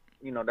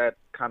that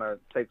kind of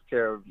takes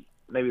care of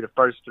maybe the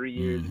first 3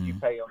 years. Mm-hmm. You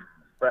pay him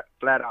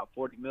flat out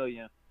 $40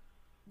 million.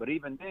 But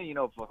even then, if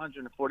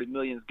 $140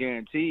 million is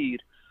guaranteed,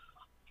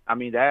 I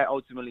mean, that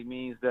ultimately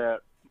means that,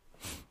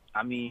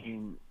 I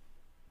mean,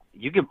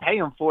 you can pay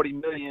him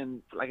 $40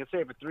 million, like I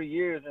said, for 3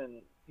 years,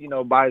 and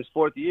by his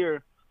fourth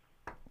year,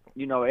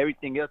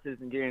 everything else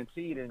isn't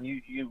guaranteed, and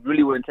you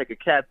really wouldn't take a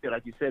cap hit,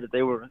 like you said, if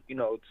they were,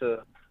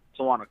 to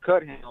want to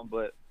cut him.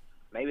 But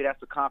maybe that's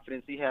the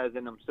confidence he has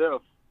in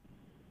himself.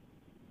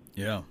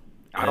 Yeah,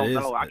 I don't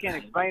know. I can't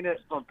explain it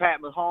from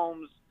Pat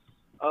Mahomes.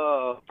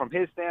 From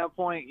his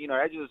standpoint,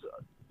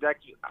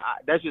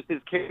 that's just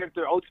his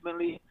character.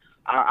 Ultimately,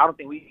 I don't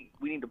think we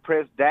need to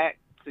press Dak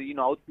to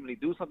ultimately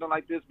do something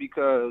like this,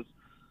 because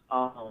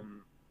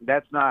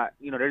that's not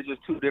they're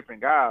just two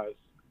different guys.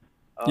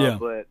 Yeah.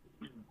 But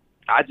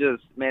I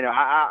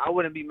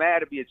wouldn't be mad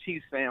to be a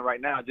Chiefs fan right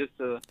now just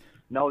to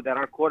know that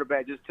our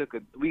quarterback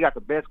we got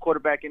the best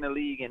quarterback in the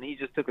league, and he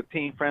just took a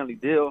team friendly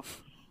deal.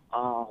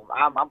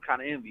 I'm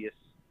kind of envious.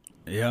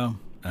 Yeah.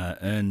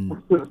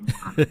 And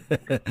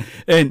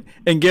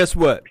and guess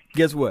what?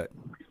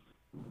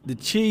 The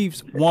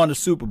Chiefs won the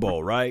Super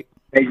Bowl, right?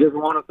 They just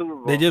won a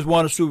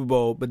Super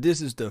Bowl. But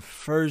this is the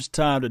first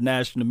time the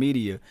national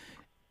media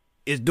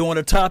is doing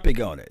a topic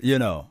on it.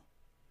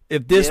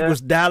 If this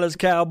was Dallas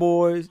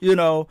Cowboys,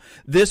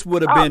 this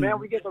would have been. Man,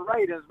 we get the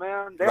ratings,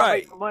 man. They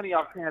right. make money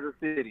off Kansas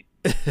City.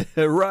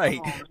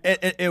 Right.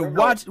 And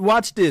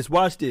watch this.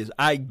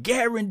 I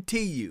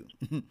guarantee you,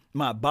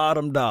 my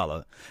bottom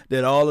dollar,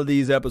 that all of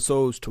these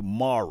episodes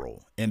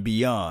tomorrow and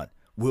beyond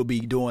will be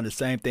doing the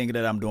same thing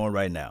that I'm doing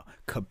right now,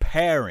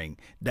 comparing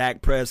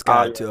Dak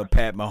Prescott to a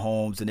Pat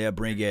Mahomes, and they'll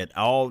bring in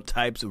all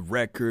types of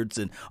records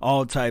and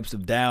all types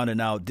of down and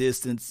out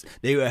distance.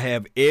 They will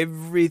have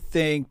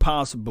everything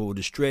possible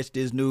to stretch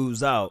this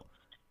news out,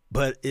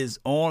 but it's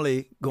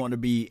only going to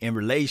be in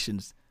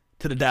relations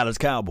to the Dallas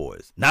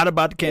Cowboys, not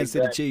about the Kansas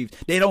City Chiefs.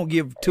 They don't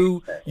give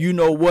two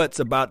what's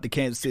about the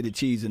Kansas City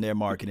Chiefs in their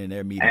marketing and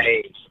their media.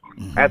 Hey,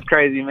 that's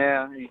crazy,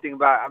 man. You think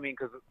about,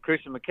 because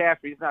Christian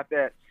McCaffrey, he's not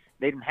that.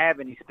 They didn't have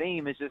any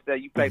steam. It's just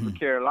that you play for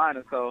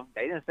Carolina, so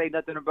they didn't say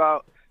nothing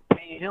about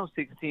paying him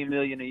 $16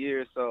 million a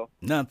year. So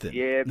nothing.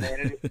 Yeah,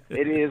 man,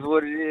 it is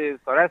what it is.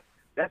 So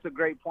that's a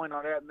great point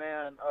on that,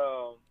 man.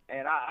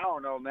 And I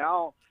don't know, man.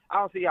 I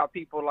don't see how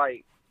people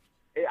I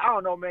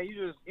don't know, man.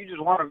 You just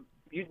want to.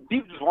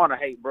 People just want to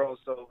hate, bro.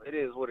 So it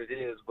is what it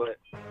is. But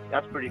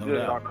that's pretty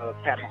good on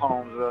Pat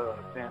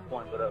Mahomes'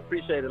 standpoint. But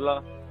appreciate it,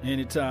 love.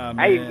 Anytime,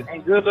 man. Hey,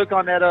 and good look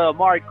on that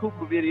Amari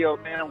Cooper video,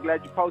 man. I'm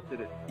glad you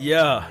posted it.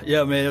 Yeah,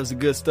 man. It was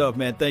good stuff,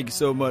 man. Thank you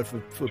so much for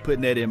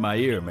putting that in my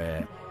ear,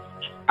 man.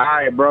 All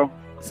right, bro.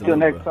 Until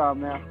next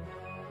time, man.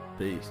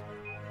 Peace.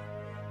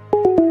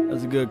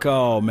 That's a good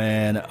call,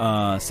 man.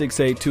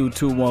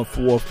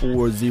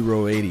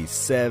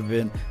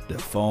 682-214-4087. The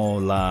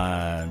phone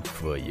line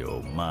for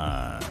your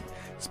mind.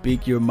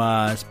 Speak your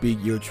mind, speak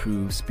your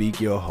truth,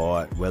 speak your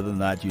heart. Whether or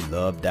not you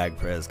love Dak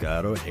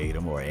Prescott or hate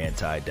him or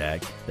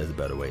anti-Dak, there's a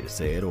better way to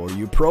say it, or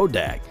you're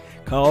pro-Dak,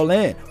 call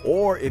in.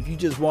 Or if you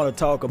just want to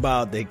talk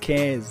about the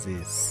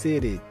Kansas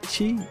City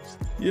Chiefs,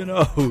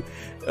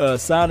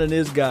 signing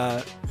this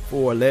guy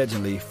for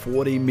allegedly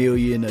 $40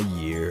 million a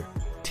year,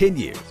 10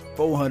 years,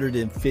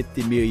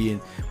 $450 million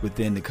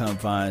within the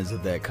confines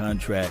of that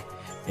contract.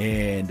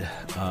 And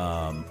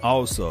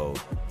also,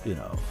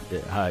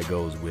 how it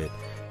goes with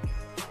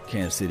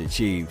Kansas City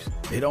Chiefs,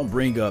 they don't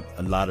bring up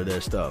a lot of their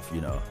stuff.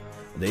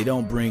 They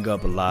don't bring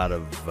up a lot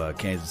of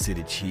Kansas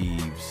City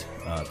Chiefs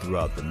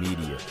throughout the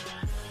media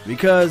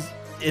because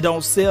it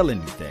don't sell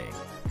anything.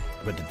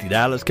 But the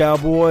Dallas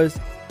Cowboys,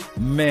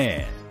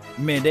 man,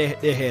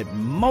 they had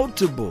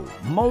multiple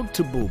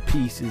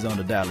pieces on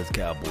the Dallas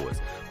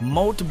Cowboys,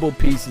 multiple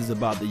pieces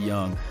about the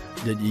young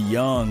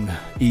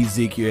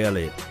Ezekiel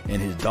Elliott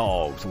and his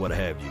dogs, what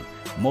have you.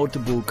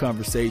 Multiple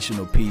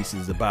conversational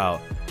pieces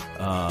about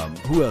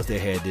who else they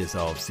had this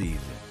offseason.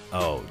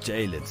 Oh,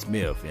 Jalen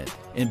Smith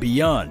and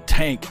beyond,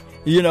 Tank.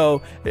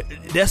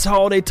 That's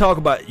all they talk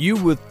about. You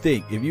would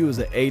think if you was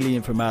an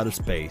alien from outer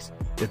space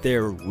that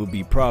there would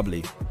be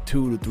probably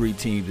 2 to 3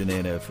 teams in the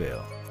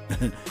NFL.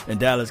 And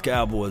Dallas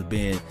Cowboys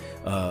being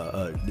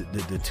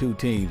the 2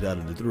 teams out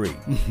of the 3.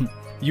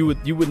 You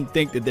wouldn't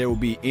think that there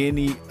would be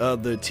any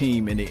other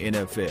team in the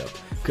NFL,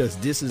 because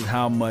this is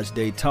how much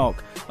they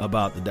talk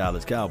about the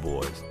Dallas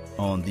Cowboys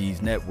on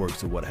these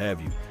networks or what have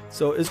you.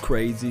 So it's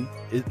crazy.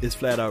 It's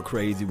flat out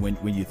crazy when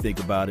you think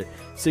about it.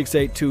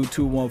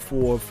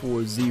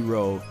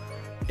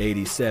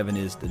 682-214-4087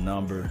 is the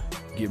number.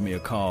 Give me a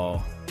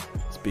call.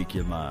 Speak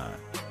your mind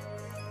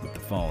with the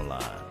phone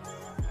line.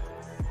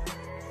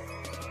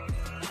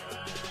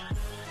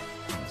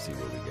 Let's see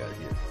what we got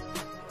here.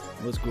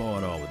 What's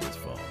going on with this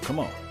phone? Come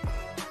on.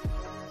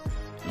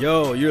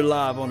 Yo, you're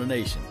live on The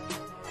Nation.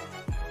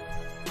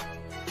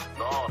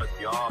 No, it's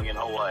Young in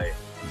Hawaii.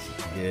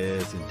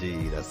 Yes,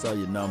 indeed. I saw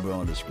your number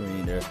on the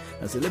screen there.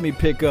 I said, let me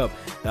pick up.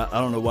 I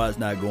don't know why it's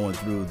not going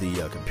through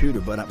the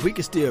computer, but we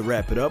can still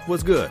wrap it up.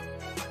 What's good?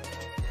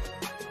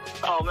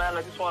 Oh, man,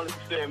 I just wanted to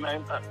say,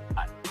 man,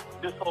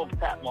 this whole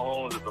Pat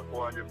Mahomes is a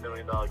 $400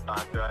 million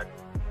contract.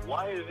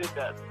 Why is it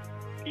that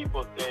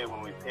people say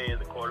when we pay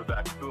the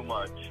quarterback too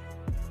much,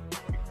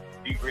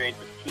 degrade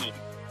the team?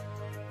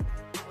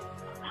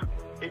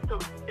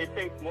 It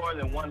takes more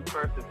than one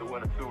person to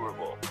win a Super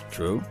Bowl.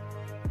 True.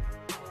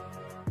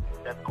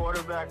 That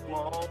quarterback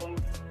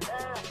Mahomes,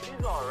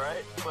 he's all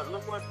right. But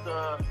look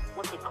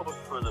what's the coach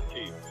for the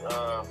Chiefs?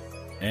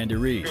 Andy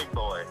Reid. Big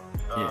boy.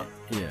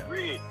 Yeah.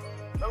 Reid.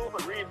 Remember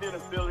what Reid did in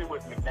Philly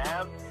with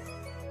McNabb?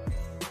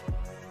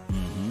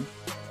 Mm-hmm.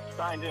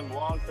 Signed him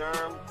long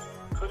term.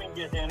 Couldn't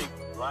get any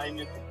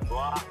linemen to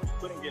block.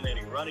 Couldn't get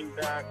any running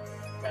back.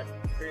 Had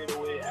to trade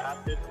away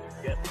assets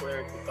to get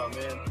players to come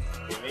in.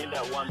 They made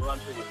that one run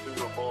to the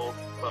Super Bowl.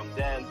 From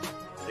then,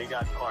 they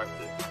got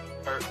Carson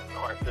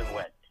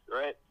Wentz,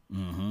 right?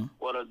 Mm-hmm.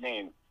 What a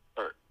name,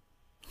 Hurt.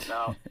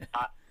 Now,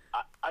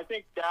 I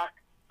think Dak,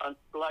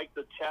 unlike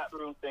the chat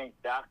room thinks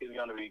Dak is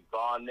going to be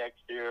gone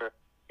next year,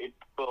 it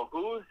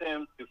behooves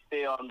him to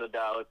stay on the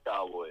Dallas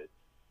Cowboys.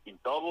 He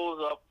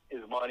doubles up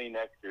his money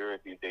next year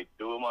if they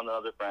do him on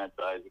another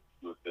franchise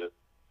exclusive.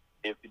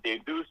 If they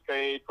do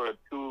trade for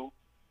two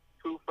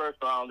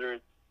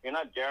first-rounders, you're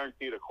not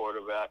guaranteed a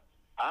quarterback.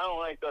 I don't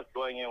like us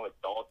going in with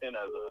Dalton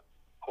as a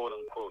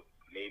quote-unquote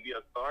maybe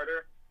a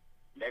starter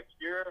next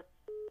year.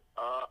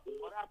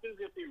 What happens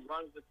if he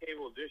runs the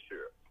table this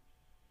year?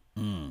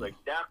 Like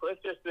Dak,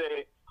 let's just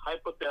say,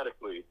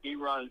 hypothetically, he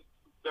runs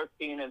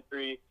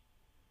 13-3,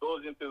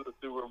 goes into the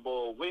Super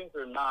Bowl, wins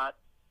or not,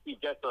 he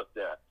gets us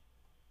there.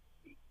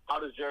 How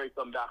does Jerry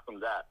come back from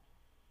that?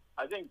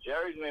 I think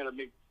Jerry's made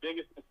the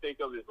biggest mistake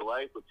of his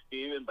life with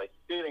Steven by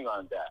sitting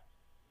on Dak.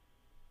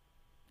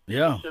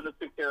 Yeah. He should have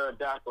took care of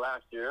Dak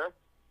last year.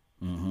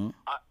 Mm-hmm.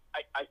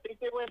 I think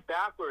they went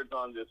backwards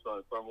on this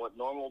one from what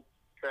normal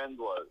trend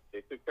was.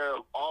 They took care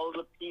of all of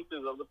the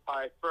pieces of the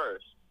pie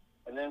first,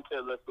 and then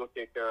said, let's go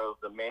take care of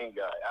the main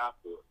guy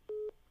afterwards.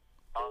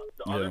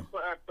 Other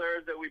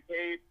players that we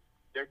paid,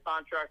 their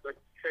contracts are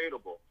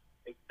tradable,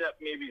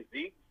 except maybe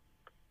Zeke.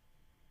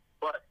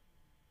 But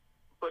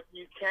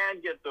you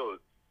can get those.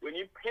 When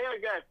you pay a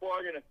guy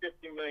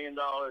 $450 million,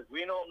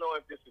 we don't know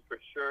if this is for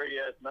sure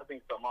yet.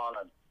 Nothing's come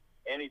on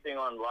anything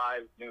on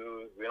live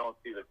news. We don't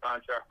see the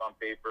contract on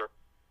paper.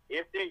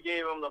 If they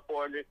gave him the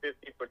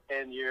 $450 for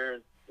 10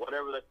 years,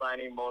 whatever the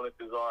signing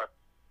bonuses are,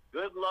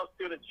 good luck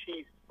to the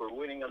Chiefs for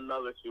winning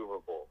another Super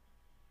Bowl.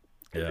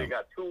 Because they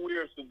got 2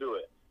 years to do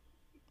it.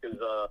 Because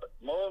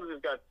Mahomes has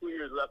got 2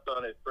 years left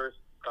on his first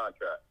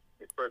contract.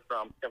 His first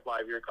round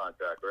 5-year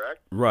contract,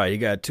 correct? Right. He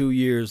got 2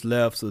 years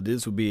left, so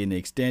this will be an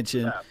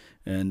extension. Yeah.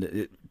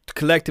 And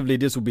collectively,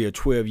 this will be a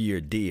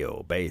 12-year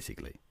deal,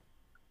 basically.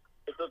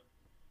 It's a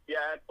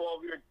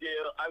 12-year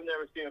deal. I've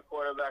never seen a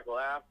quarterback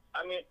laugh.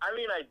 I mean,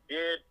 I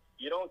did.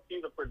 You don't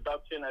see the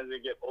production as they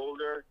get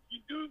older. You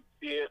do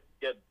see it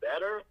get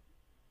better,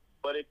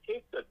 but it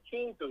takes a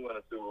team to win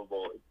a Super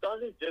Bowl. It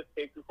doesn't just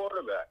take the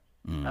quarterback.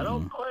 Mm-hmm. I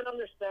don't quite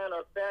understand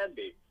our fan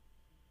base.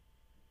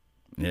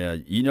 Yeah,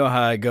 you know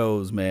how it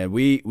goes, man.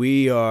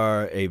 We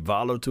are a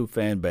volatile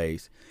fan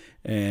base,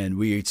 and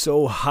we're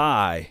so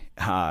high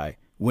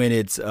when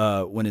it's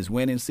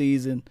winning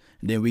season,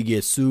 and then we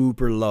get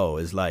super low.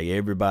 It's like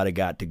everybody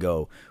got to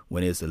go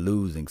when it's a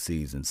losing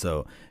season.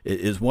 So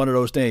it's one of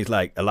those things.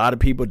 Like a lot of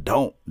people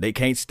they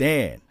can't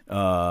stand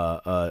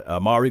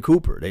Amari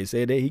Cooper. They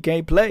say that he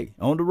can't play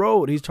on the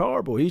road. He's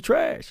horrible. He's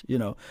trash.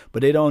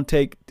 But they don't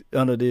take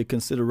under the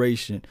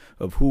consideration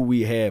of who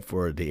we had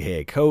for the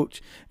head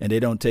coach, and they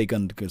don't take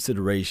under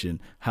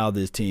consideration how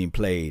this team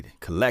played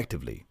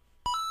collectively.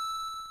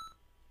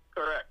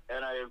 Correct,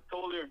 and I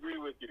totally agree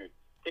with you.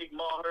 Take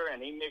Maher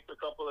and he makes a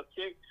couple of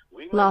kicks.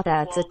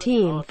 That's a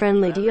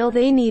team-friendly deal.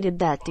 They needed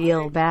that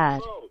deal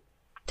bad.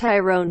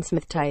 Tyrone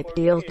Smith type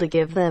deal to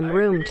give them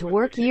room to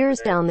work years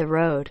down the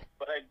road.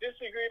 But I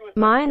disagree with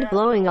mind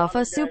blowing off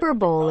a Super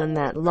Bowl in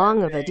that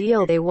long of a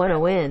deal they want to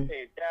win.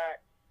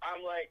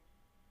 I'm like,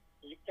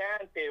 you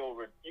can pay him.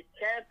 You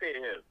can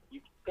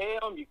pay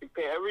him, you can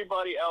pay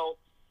everybody else,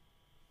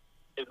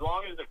 as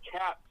long as the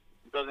cap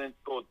doesn't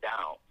go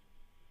down.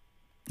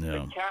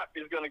 Yeah. The cap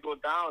is going to go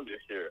down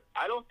this year.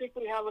 I don't think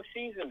we have a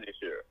season this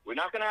year. We're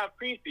not going to have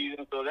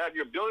preseason, so that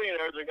your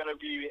billionaires are going to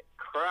be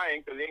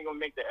crying because they ain't going to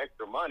make the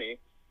extra money.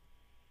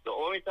 The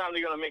only time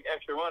they're going to make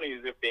extra money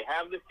is if they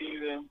have the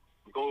season,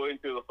 go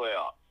into the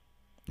playoffs.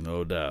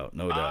 No doubt.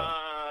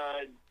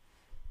 I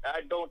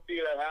don't see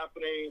that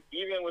happening.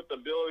 Even with the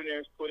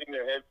billionaires putting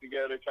their heads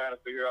together trying to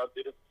figure out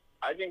this,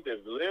 I think this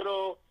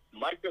little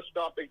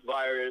microscopic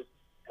virus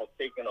has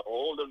taken a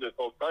hold of this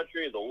whole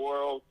country, the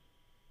world,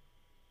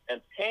 and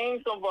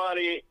paying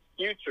somebody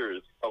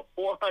futures of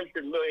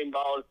 $400 million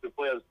to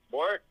play a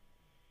sport,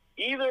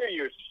 either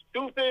you're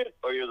stupid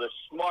or you're the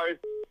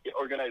smartest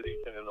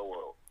organization in the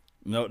world.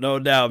 No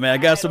doubt, man. I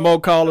got some more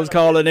callers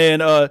calling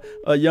in,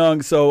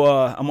 Young, so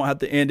I'm going to have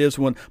to end this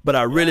one. But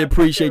I really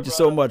appreciate you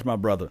so much, my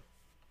brother.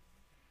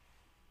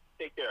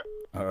 Take care.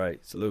 All right.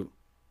 Salute.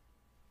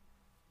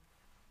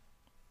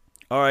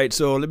 All right,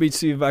 so let me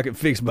see if I can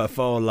fix my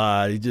phone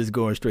line. It's just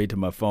going straight to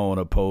my phone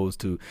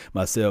opposed to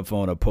my cell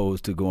phone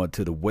opposed to going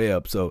to the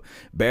web. So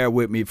bear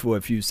with me for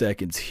a few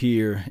seconds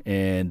here.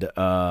 And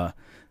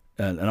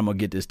and I'm gonna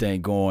get this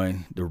thing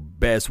going the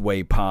best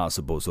way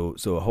possible.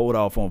 So hold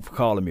off on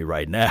calling me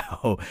right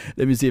now.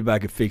 Let me see if I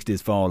can fix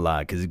this phone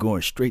line because it's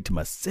going straight to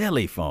my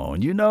celly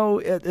phone. You know,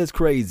 it's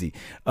crazy.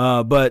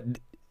 But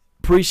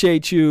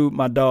appreciate you,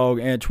 my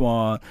dog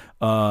Antoine,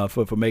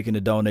 for making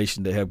the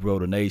donation to help grow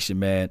the nation,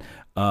 man.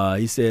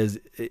 He says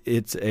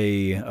it's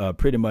a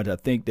pretty much. I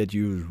think that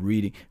you was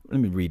reading. Let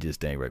me read this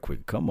thing right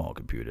quick. Come on,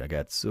 computer. I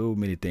got so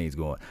many things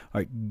going.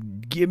 All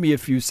right, give me a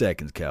few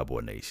seconds,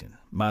 Cowboy Nation.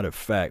 Matter of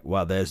fact,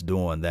 while that's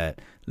doing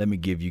that, let me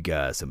give you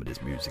guys some of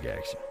this music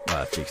action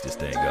while I fix this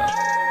thing up.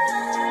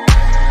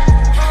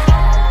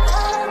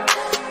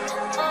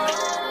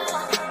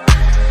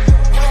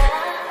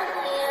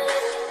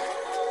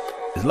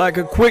 It's like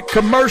a quick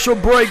commercial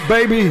break,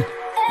 baby.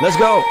 Let's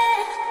go.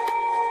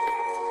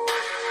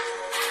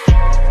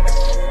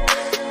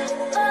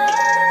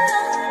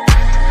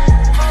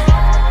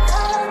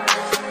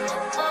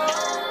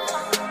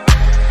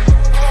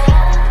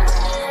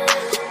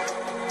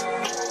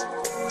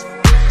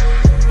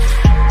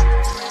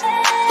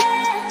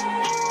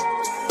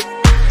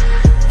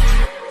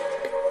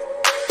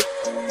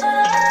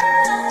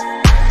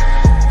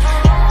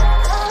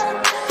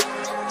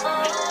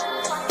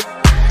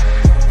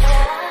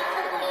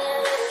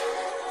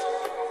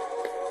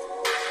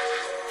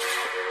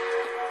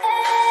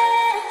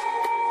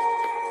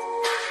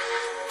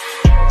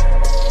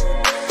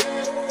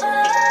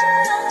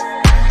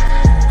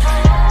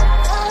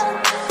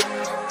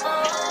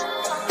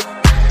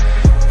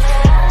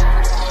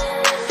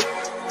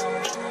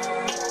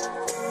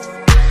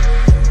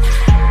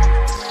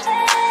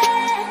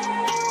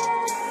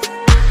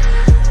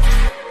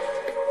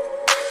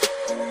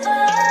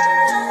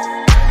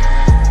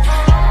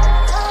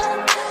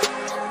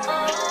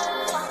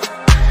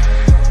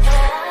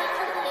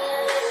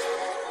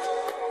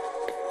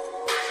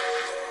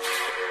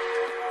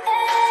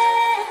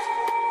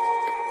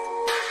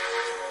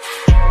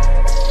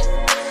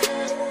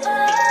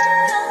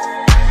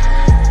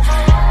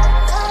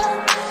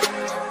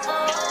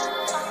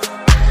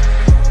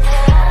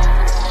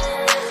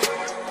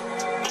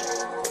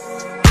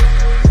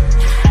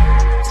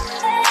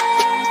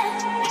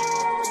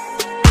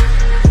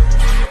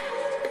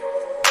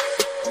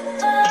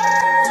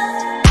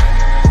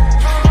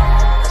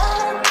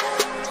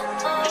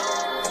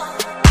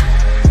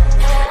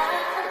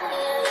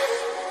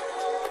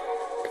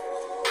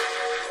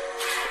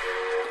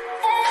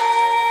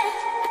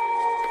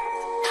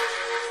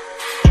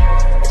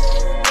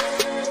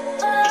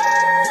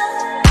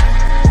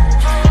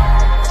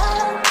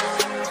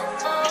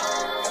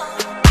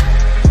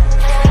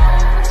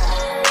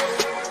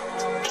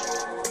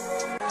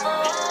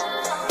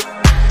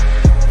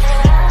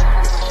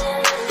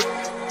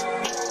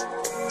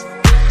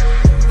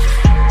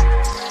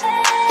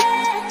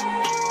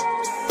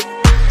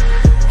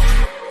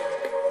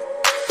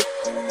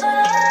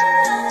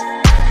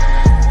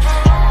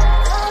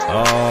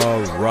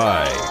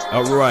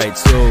 All right,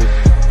 so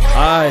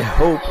I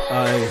hope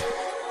I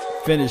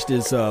finished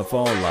this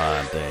phone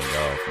line thing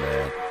off,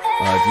 man.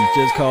 If you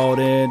just called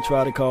in,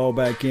 try to call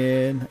back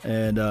in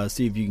and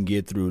see if you can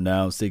get through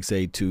now.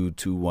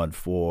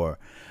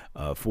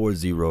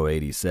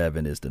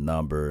 682-214-4087 is the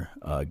number.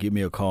 Give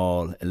me a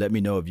call and let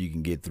me know if you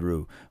can get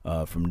through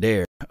from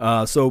there.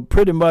 So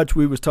pretty much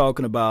we was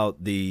talking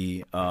about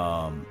the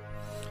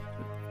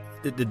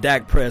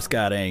Dak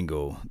Prescott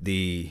angle,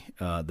 the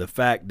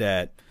fact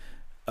that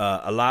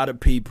a lot of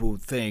people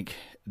think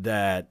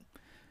that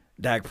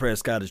Dak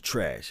Prescott is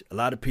trash. A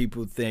lot of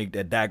people think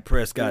that Dak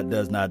Prescott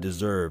does not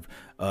deserve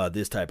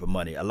this type of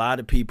money. A lot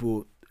of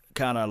people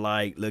kind of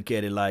like look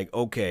at it like,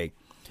 okay,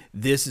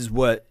 this is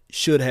what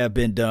should have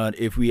been done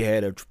if we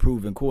had a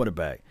proven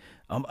quarterback.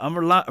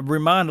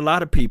 Remind a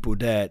lot of people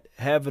that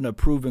having a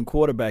proven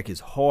quarterback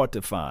is hard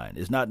to find.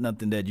 It's not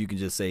nothing that you can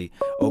just say,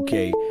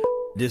 okay,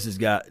 this has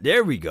got,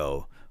 there we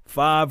go.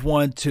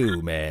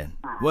 512, man.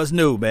 What's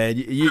new, man?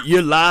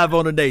 You're live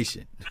on the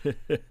nation.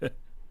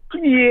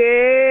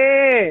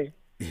 Yeah.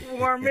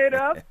 Warm it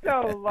up,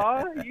 so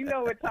Law. You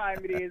know what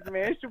time it is,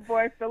 man. It's your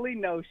boy, Philly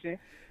Notion,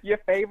 your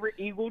favorite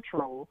Eagle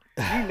troll.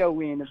 You know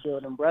we in the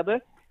building,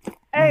 brother.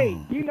 Hey,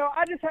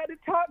 I just had to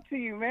talk to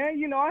you, man.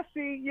 I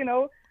see,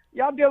 y'all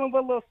dealing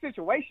with a little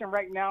situation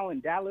right now in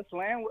Dallas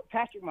land with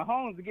Patrick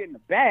Mahomes getting the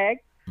bag,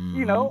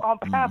 on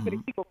behalf of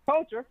the Eagle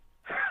culture.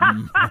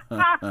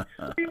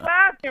 We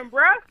laughing,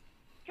 bruh.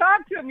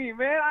 Talk to me,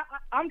 man.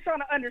 I'm trying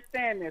to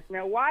understand this,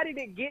 man. Why did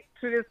it get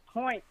to this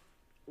point,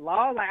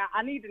 Law? Like,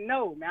 I need to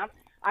know, man.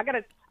 I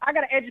gotta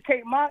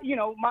educate my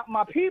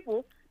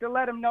people to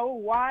let them know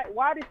why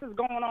this is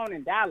going on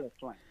in Dallas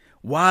land.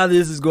 Why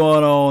this is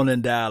going on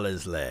in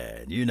Dallas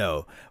land,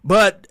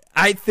 But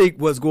I think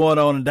what's going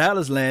on in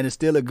Dallas land is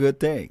still a good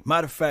thing.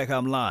 Matter of fact,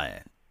 I'm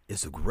lying.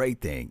 It's a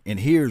great thing, and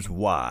here's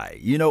why.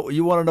 You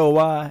want to know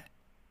why?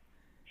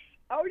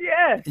 Oh,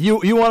 yeah.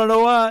 You want to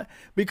know why?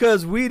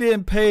 Because we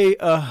didn't pay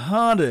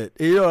 100.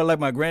 Like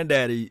my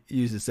granddaddy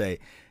used to say.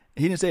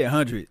 He didn't say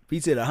 100.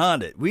 He said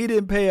 100. We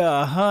didn't pay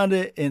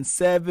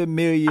 $107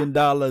 million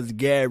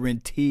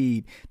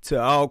guaranteed to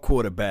our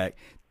quarterback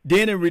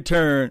Then in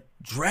return,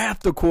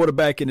 draft a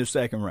quarterback in the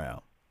second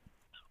round.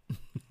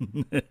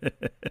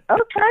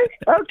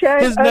 Okay.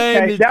 His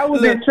name is, that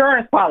was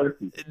insurance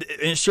policy.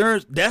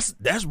 Insurance.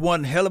 That's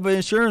one hell of an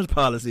insurance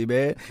policy,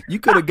 man. You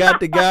could have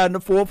got the guy in the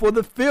fourth or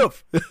the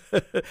fifth.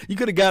 You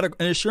could have got an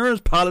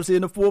insurance policy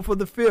in the fourth or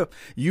the fifth.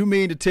 You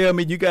mean to tell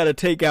me you got to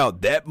take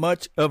out that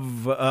much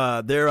of,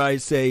 dare I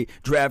say,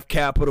 draft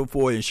capital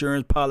for an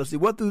insurance policy?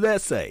 What do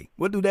that say?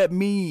 What do that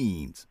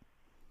means?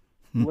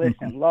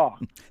 Listen, Law.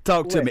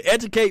 Talk to me.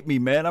 Educate me,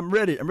 man. I'm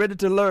ready. I'm ready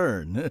to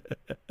learn.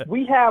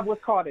 We have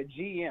what's called a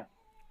GM.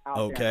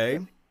 Okay.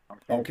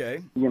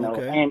 You know,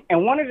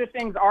 and one of the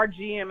things our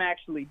GM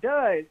actually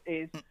does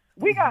is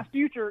we got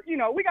future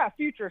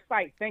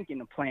sight thinking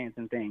of plans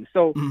and things.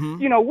 So,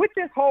 you know, with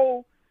this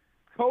whole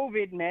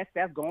COVID mess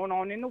that's going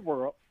on in the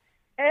world,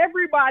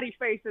 everybody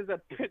faces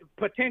a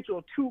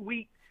potential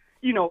 2-week,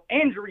 you know,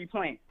 injury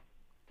plan.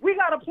 We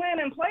got a plan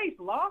in place,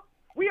 Law.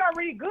 We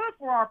already good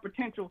for our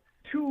potential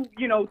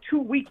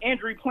 2-week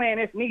injury plan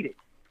if needed.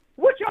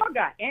 What y'all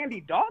got?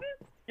 Andy Dalton?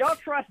 Y'all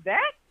trust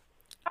that?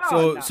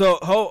 Oh,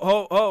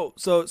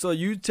 So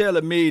you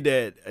telling me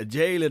that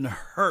Jalen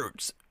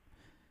Hurts,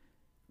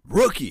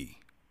 rookie,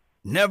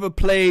 never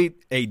played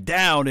a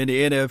down in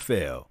the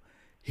NFL,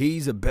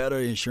 he's a better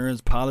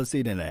insurance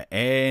policy than an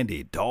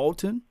Andy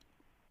Dalton?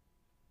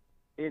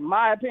 In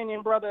my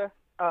opinion, brother,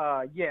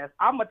 yes.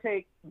 I'm gonna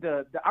take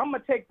the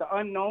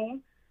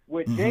unknown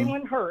with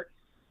Jalen Hurts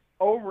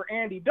over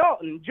Andy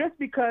Dalton just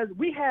because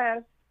we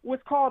have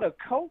what's called a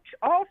coach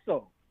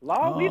also.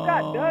 We've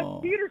got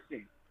Doug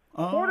Peterson,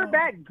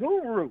 quarterback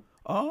guru.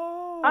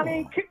 I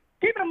mean,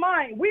 keep in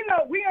mind, we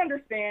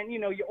understand, you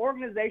know, your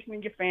organization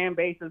and your fan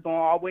base is going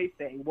to always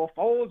say, well,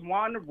 Foles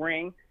won the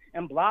ring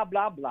and blah,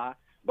 blah, blah.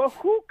 But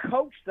who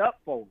coached up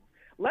Foles?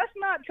 Let's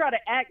not try to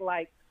act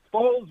like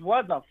Foles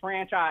was a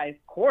franchise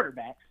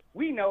quarterback.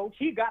 We know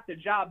he got the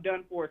job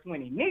done for us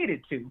when he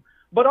needed to.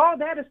 But all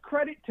that is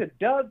credit to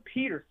Doug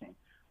Peterson.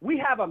 We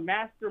have a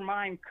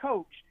mastermind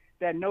coach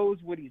that knows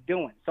what he's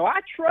doing. So I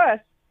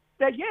trust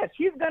that, yes,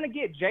 he's going to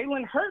get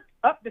Jalen Hurts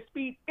up to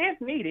speed if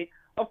needed.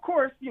 Of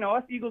course, you know,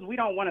 us Eagles, we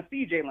don't want to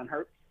see Jalen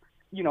Hurts,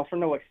 you know, for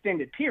no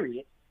extended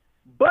period.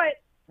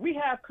 But we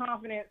have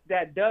confidence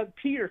that Doug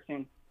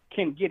Peterson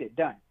can get it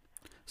done.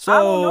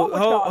 So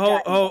hold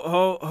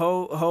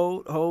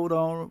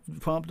on,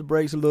 pump the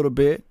brakes a little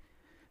bit.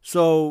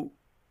 So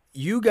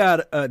you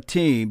got a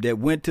team that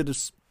went to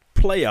the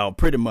playoff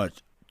pretty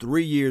much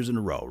 3 years in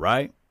a row,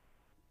 right?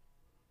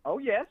 Oh,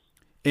 yes.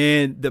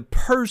 And the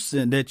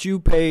person that you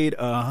paid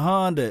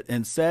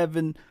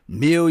 $107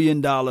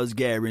 million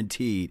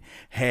guaranteed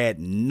had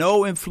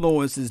no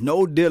influences,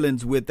 no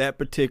dealings with that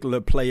particular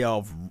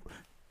playoff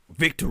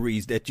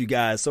victories that you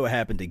guys so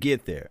happened to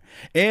get there.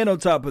 And on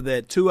top of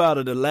that, 2 out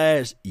of the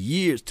last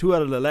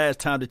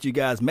time that you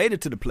guys made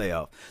it to the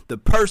playoff, the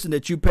person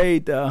that you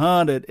paid the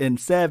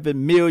 $107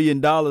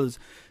 million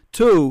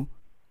to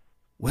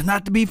was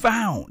not to be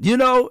found. You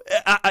know,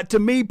 to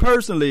me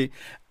personally,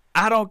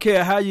 I don't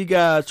care how you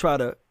guys try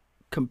to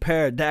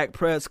compare Dak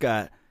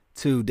Prescott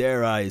to,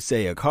 dare I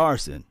say, a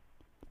Carson,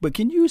 but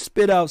can you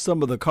spit out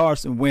some of the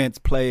Carson Wentz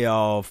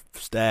playoff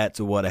stats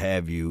or what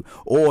have you,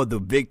 or the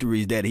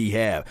victories that he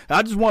have?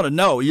 I just want to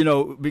know, you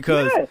know,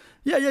 because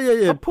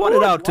yeah. Point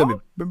it out to me,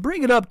 but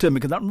bring it up to me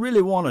because I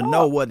really want to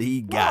know what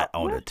he got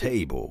on the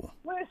table.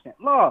 Listen.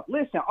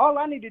 All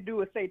I need to do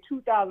is say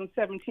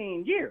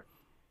 2017 year.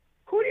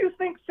 Who do you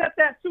think set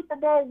that Super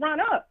Bowl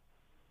run up?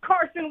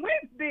 Carson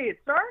Wentz did,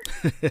 sir.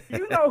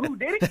 You know who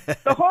did it.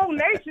 The whole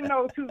nation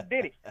knows who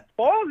did it.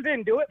 Foles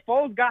didn't do it.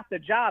 Foles got the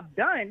job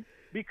done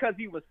because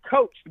he was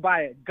coached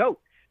by a GOAT,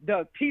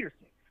 Doug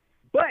Peterson.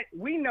 But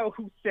we know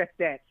who set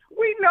that.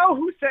 We know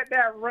who set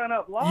that run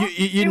up.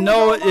 You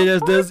know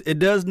it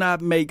does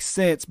not make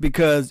sense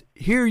because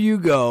here you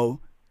go.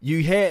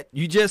 You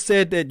just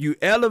said that you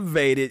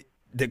elevated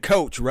the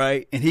coach,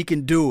 right? And he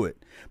can do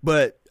it.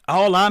 But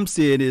all I'm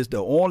seeing is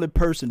the only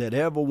person that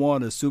ever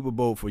won a Super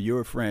Bowl for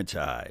your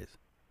franchise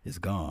is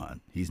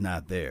gone. He's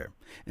not there.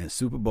 And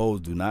Super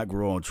Bowls do not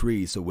grow on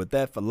trees. So with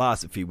that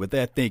philosophy, with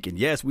that thinking,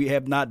 yes, we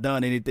have not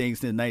done anything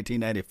since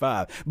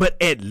 1995,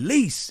 but at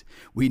least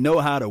we know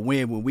how to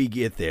win when we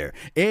get there.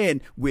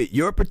 And with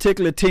your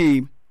particular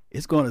team,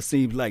 it's going to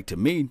seem like, to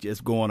me,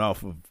 just going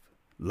off of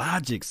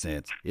logic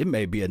sense, it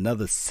may be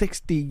another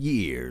 60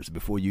 years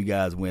before you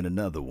guys win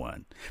another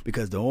one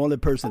because the only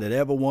person that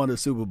ever won a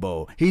Super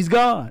Bowl, he's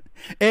gone.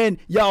 And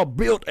y'all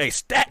built a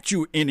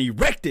statue and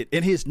erected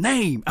in his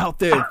name out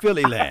there in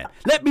Philly land.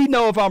 Let me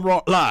know if I'm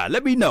wrong.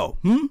 Let me know.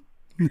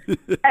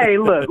 Hey,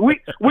 look, we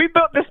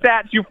built the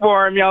statue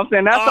for him, you know what I'm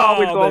saying? That's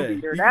always going to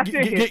be there. That's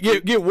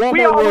it. Get one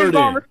more word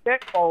in.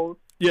 Respect Foles.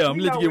 Yeah, I'm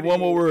going to let you get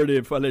one more word in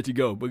if I let you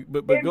go. But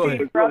Indeed, go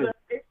ahead. Brother.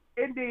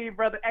 Indeed,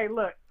 brother. Hey,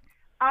 look.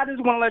 I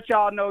just want to let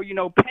y'all know, you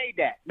know, pay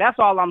Dak. That's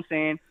all I'm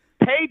saying.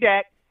 Pay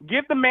Dak.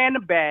 Give the man the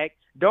bag.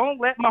 Don't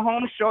let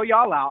Mahomes show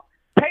y'all out.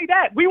 Pay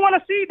Dak. We want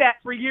to see that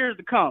for years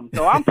to come.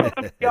 So I'm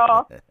putting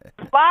y'all.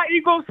 Fly,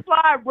 Eagles,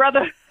 fly,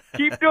 brother.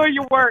 Keep doing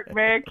your work,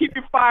 man. Keep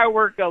your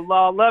firework up,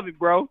 Law. Love it,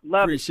 bro.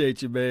 Love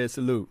Appreciate you, man.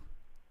 Salute.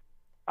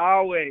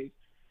 Always.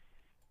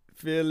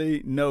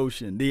 Philly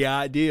notion, the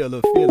ideal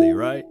of Philly,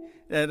 right?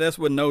 That's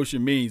what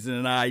notion means,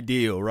 an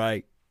ideal,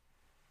 right?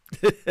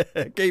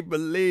 I can't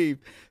believe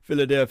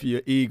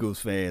Philadelphia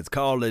Eagles fans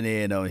calling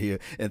in on here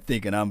and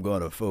thinking I'm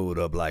going to fold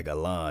up like a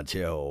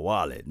Lonchero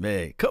wallet.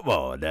 Man, come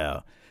on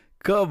now.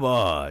 Come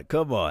on.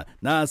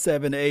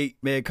 978,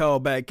 man, call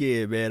back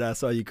in, man. I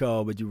saw you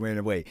call, but you ran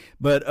away.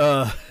 But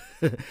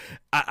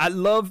I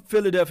love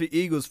Philadelphia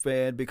Eagles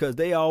fan because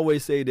they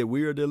always say that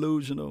we are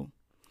delusional,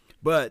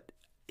 but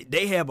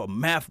they have a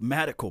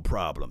mathematical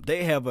problem.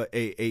 They have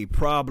a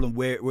problem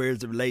where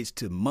it relates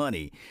to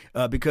money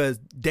because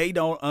they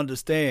don't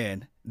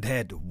understand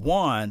that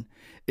 1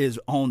 is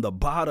on the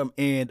bottom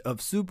end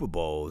of Super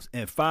Bowls,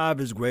 and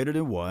 5 is greater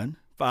than 1.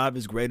 5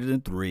 is greater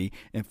than 3,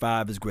 and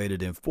 5 is greater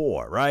than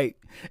 4, right?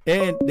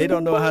 And they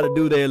don't know how to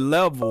do their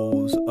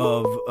levels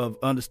of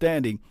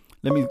understanding.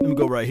 Let me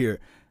go right here.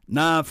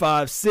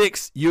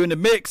 956, you in the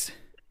mix?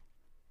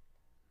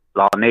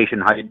 Law Nation,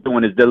 how you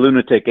doing? It's the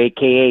Lunatic,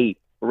 a.k.a.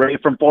 Ray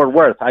from Fort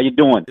Worth. How you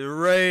doing?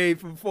 Ray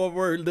from Fort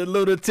Worth, the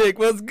Lunatic.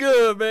 What's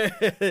good, man?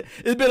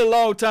 It's been a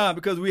long time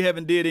because we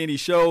haven't did any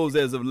shows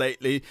as of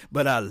lately,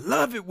 but I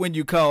love it when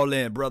you call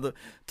in, brother.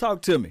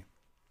 Talk to me.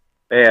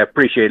 Yeah, I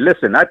appreciate it.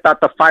 Listen, I thought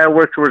the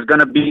fireworks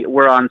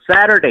were on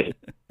Saturday.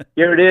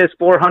 Here it is,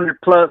 400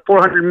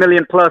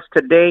 million plus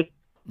today.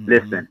 Mm-hmm.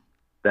 Listen,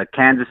 the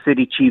Kansas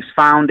City Chiefs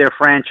found their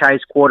franchise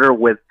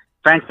quarterback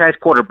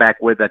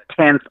with a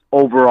 10th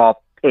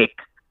overall pick.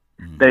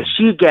 Mm-hmm. The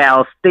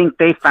She-Gals think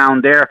they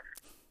found their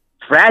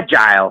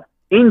fragile,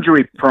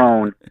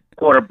 injury-prone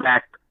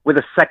quarterback with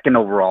a 2nd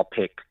overall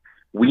pick.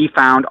 We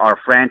found our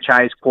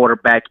franchise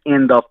quarterback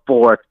in the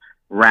 4th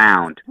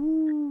round.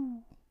 Ooh.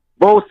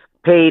 Both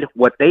paid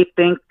what they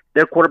think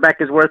their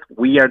quarterback is worth.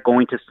 We are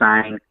going to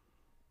sign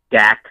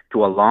Dak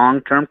to a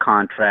long-term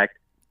contract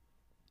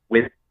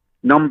with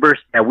numbers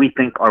that we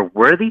think are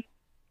worthy,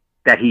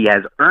 that he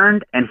has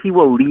earned, and he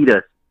will lead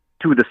us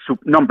to the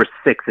number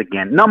 6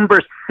 again.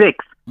 Number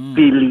 6,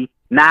 Philly,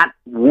 not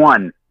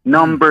 1.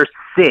 Number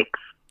 6.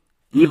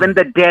 Even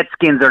the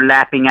Deadskins are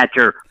laughing at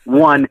your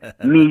one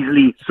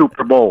measly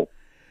Super Bowl.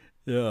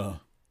 Yeah.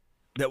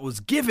 That was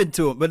given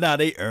to him, but now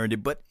they earned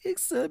it. But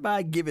it's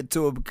somebody give it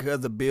to him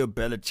because of Bill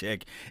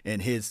Belichick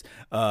and his,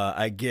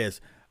 I guess,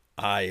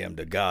 I am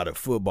the god of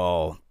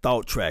football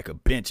thought tracker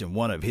benching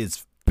one of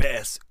his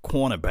best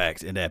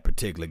cornerbacks in that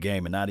particular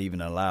game and not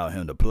even allow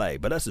him to play.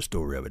 But that's a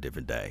story of a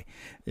different day.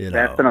 You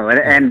know? Definitely.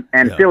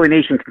 And Philly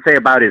Nation can say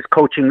about his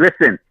coaching.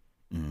 Listen,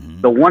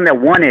 the one that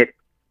won it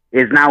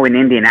is now in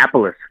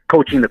Indianapolis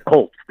coaching the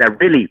Colts that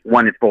really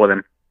won it for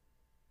them,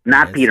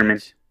 not Peterman.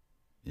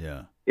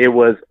 Yeah. It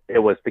was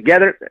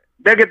together.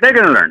 They're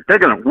gonna learn.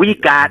 We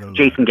got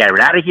Jason Garrett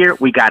out of here.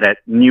 We got a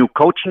new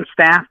coaching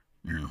staff.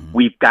 Mm-hmm.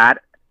 We've got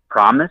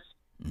promise,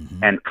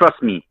 and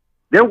trust me,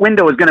 their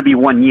window is gonna be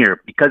 1 year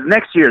because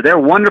next year their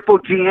wonderful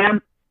GM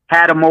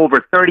had them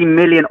over $30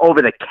 million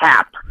over the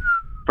cap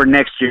for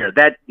next year.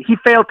 That he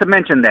failed to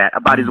mention that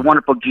about his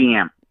wonderful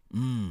GM.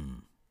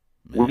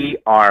 We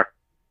are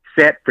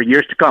set for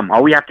years to come.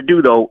 All we have to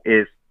do though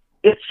is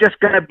it's just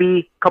gonna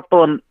be a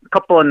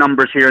couple of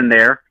numbers here and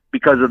there,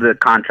 because of the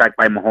contract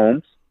by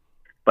Mahomes.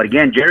 But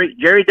again,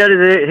 Jerry does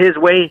it his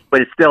way,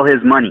 but it's still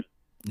his money.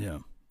 Yeah.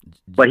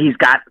 But he's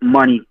got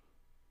money.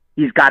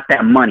 He's got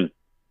that money.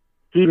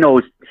 He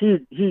knows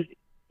he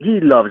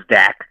loves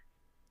Dak.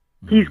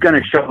 He's going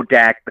to show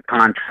Dak the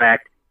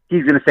contract.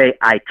 He's going to say,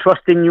 I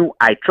trust in you.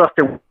 I trust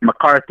in what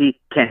McCarthy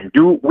can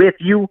do with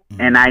you.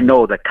 And I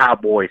know the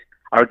Cowboys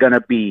are going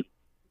to be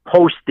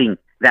hosting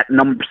that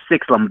number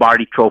 6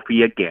 Lombardi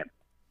trophy again.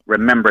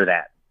 Remember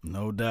that.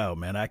 No doubt,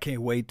 man. I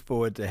can't wait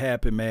for it to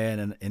happen,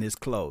 man, and it's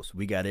close.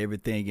 We got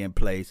everything in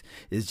place.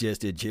 It's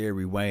just that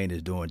Jerry Wayne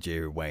is doing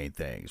Jerry Wayne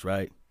things,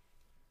 right?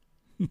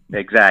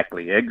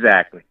 Exactly.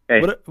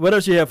 Hey, what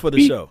else you have for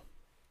the show?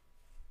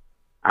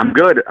 I'm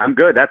good.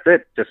 That's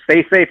it. Just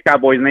stay safe,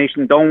 Cowboys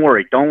Nation. Don't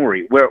worry.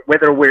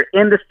 Whether we're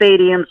in the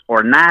stadiums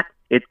or not,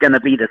 it's going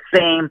to be the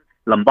same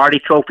Lombardi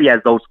trophy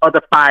as those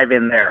other 5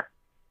 in there.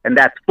 And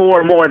that's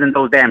 4 more than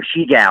those damn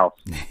She-Gals.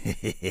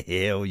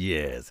 Hell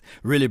yes.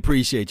 Really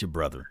appreciate you,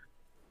 brother.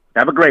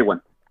 Have a great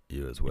one.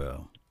 You as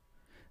well.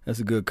 That's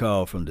a good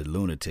call from the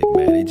Lunatic,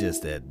 man. It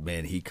just that,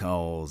 man, he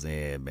calls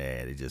in,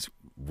 man. It just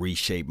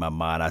reshaped my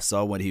mind. I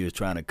saw when he was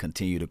trying to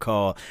continue to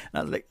call. And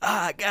I was like,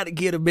 I got to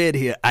get him in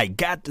here. I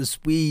got to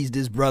squeeze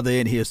this brother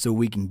in here so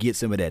we can get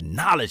some of that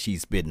knowledge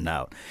he's spitting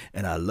out.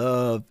 And I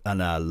love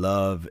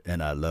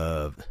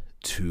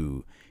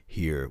to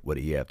hear what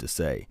he have to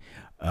say.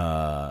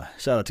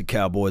 Shout out to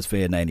Cowboys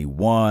Fan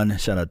 91.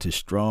 Shout out to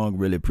Strong.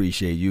 Really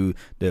appreciate you.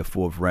 That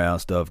 4th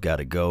round stuff got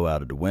to go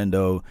out of the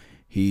window.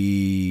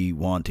 He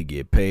want to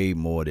get paid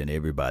more than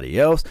everybody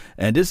else.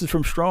 And this is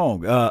from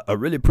Strong. I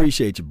really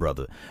appreciate you,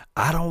 brother.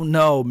 I don't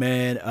know,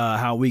 man,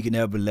 how we can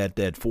ever let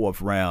that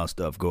 4th round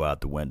stuff go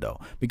out the window,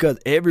 because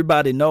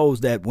everybody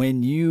knows that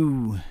when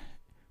you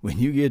When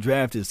you get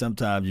drafted,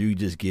 sometimes you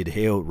just get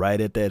held right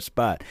at that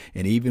spot.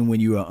 And even when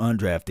you're an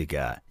undrafted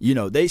guy,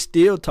 they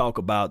still talk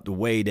about the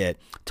way that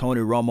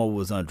Tony Romo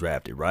was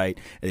undrafted, right?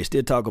 And they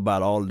still talk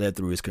about all of that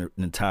through his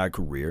entire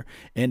career.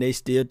 And they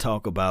still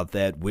talk about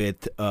that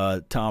with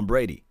Tom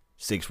Brady,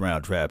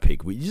 6th-round draft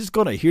pick. You're just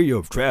going to hear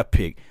your draft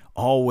pick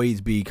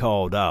always be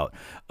called out.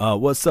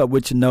 What's up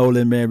with you,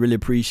 Nolan, man? Really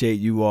appreciate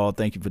you all.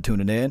 Thank you for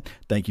tuning in.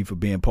 Thank you for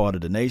being part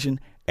of the nation.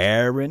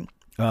 Aaron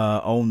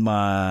on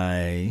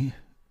my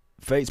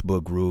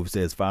Facebook group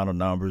says final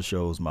numbers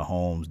shows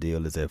Mahomes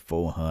deal is at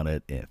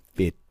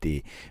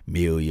 $450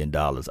 million.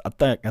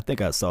 I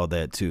think I saw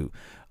that too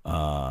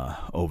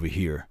over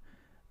here.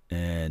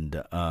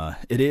 And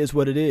it is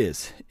what it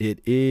is.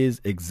 It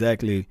is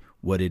exactly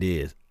what it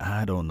is.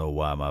 I don't know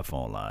why my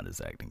phone line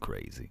is acting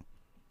crazy.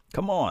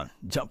 Come on,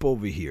 jump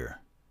over here.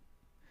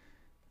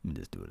 Let me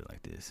just do it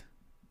like this.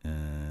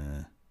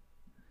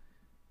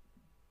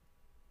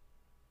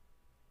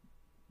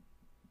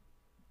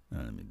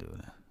 Let me do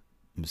it.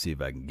 Let me see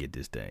if I can get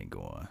this thing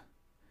going.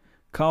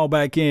 Call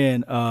back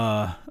in.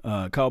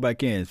 Call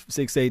back in.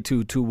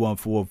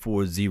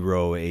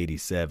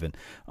 682-214-4087. I'm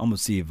going to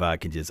see if I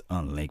can just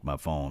unlink my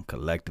phone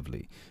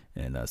collectively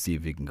and see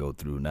if it can go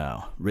through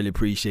now. Really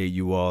appreciate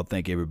you all.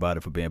 Thank everybody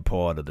for being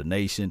part of the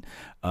nation.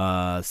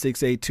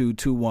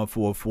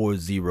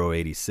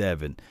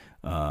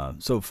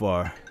 682-214-4087. So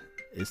far,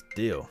 it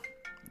still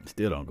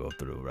don't go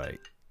through, right?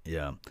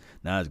 Yeah,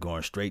 now it's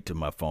going straight to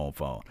my phone.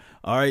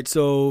 All right,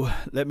 so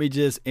let me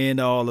just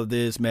end all of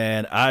this,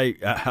 man. I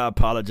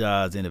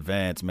apologize in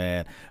advance,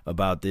 man,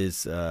 about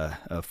this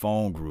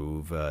phone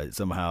groove.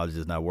 Somehow it's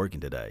just not working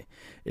today.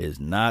 It's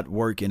not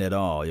working at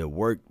all. It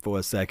worked for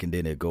a second,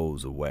 then it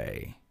goes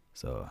away.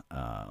 So,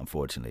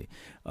 unfortunately,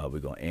 we're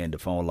going to end the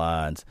phone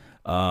lines.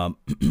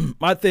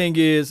 My thing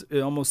is,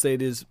 I'm going to say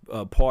this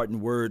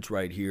parting words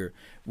right here,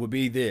 would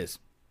be this.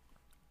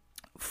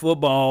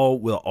 Football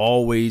will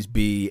always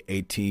be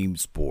a team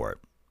sport,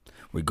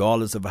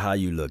 regardless of how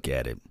you look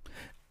at it.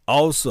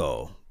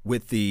 Also,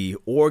 with the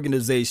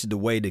organization, the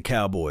way the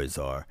Cowboys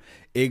are,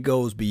 it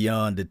goes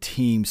beyond the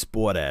team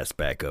sport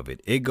aspect of it.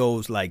 It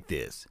goes like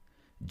this.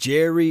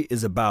 Jerry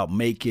is about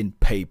making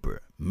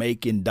paper,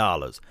 making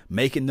dollars,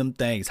 making them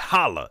things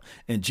holler.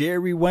 And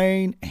Jerry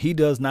Wayne, he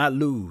does not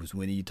lose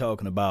when you're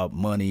talking about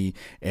money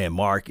and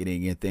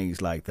marketing and things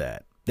like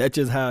that. That's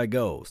just how it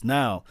goes.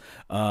 Now,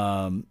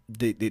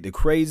 the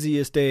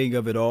craziest thing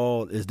of it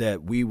all is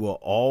that we will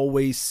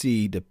always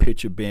see the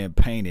picture being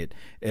painted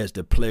as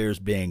the players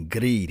being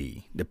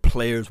greedy. The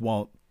players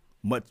want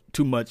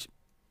too much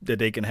that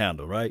they can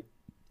handle, right?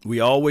 We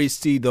always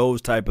see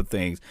those type of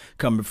things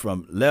coming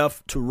from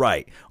left to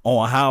right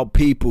on how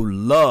people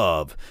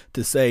love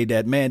to say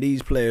that, man,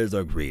 these players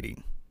are greedy.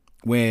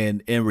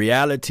 When in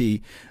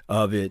reality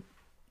of it,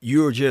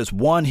 you're just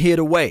one hit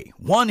away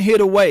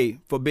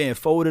for being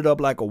folded up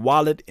like a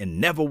wallet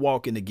and never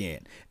walking again.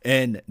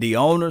 And the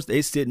owners,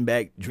 they sitting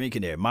back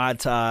drinking their Mai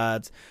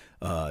Tais,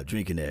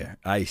 drinking their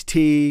iced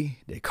tea,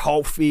 their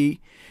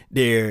coffee,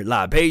 their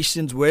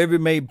libations, wherever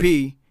it may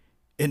be,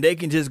 and they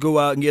can just go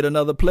out and get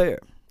another player.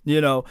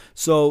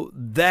 So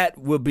that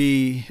will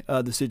be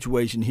the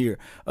situation here.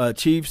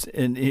 Chiefs,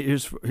 and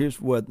here's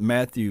what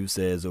Matthew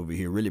says over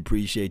here. Really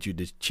appreciate you.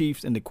 The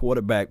Chiefs and the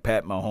quarterback,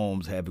 Pat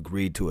Mahomes, have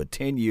agreed to a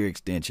 10-year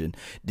extension.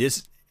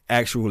 This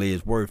actually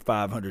is worth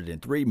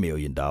 $503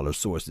 million,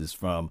 sources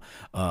from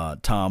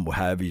Tom,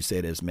 however you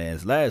say this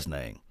man's last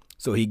name.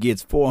 So he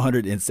gets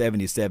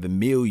 $477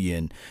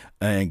 million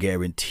in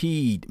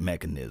guaranteed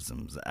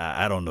mechanisms.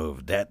 I don't know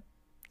if that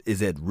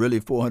really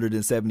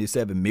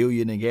 $477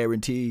 million in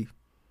guaranteed.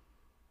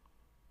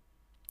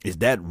 Is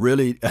that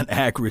really an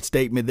accurate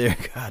statement there?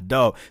 God,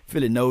 dog.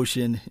 Philly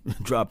Notion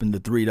dropping the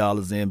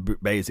 $3 in,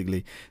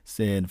 basically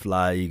saying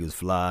fly, Eagles,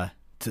 fly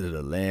to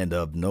the land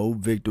of no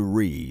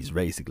victories,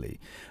 basically.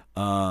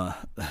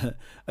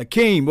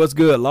 Akeem, what's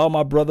good? Law,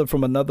 my brother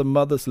from another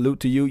mother, salute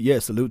to you.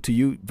 Yes, salute to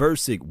you.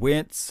 Versick,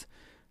 Wentz,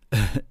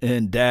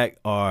 and Dak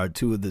are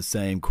two of the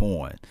same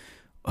coin.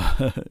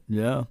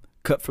 Yeah.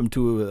 Cut from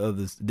two of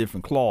the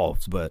different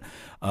cloths, but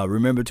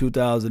remember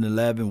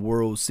 2011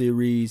 World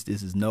Series?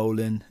 This is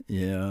Nolan.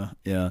 Yeah.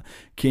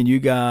 Can you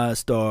guys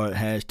start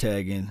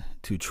hashtagging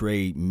to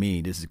trade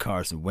me? This is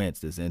Carson Wentz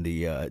that's in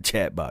the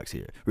chat box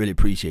here. Really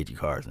appreciate you,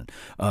 Carson.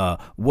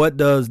 What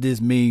does this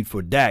mean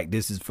for Dak?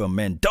 This is from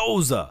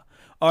Mendoza.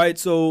 All right,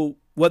 so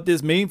what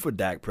this means for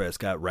Dak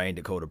Prescott, Rain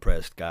Dakota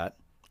Prescott,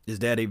 is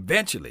that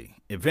eventually,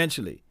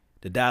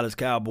 the Dallas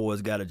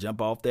Cowboys got to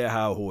jump off their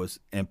high horse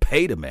and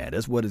pay the man.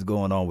 That's what is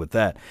going on with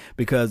that,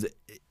 because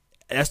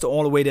that's the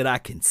only way that I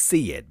can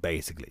see it,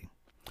 basically.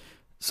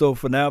 So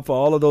for now, for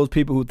all of those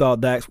people who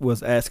thought Dak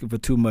was asking for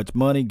too much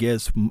money,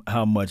 guess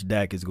how much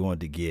Dak is going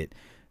to get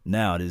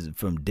now? This is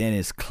from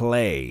Dennis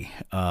Clay,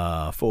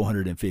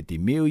 $450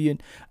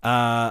 million.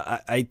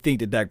 I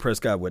think that Dak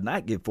Prescott would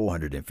not get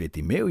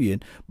 $450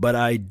 million, but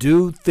I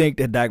do think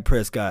that Dak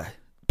Prescott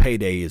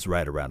payday is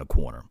right around the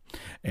corner.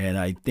 And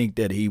I think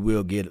that he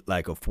will get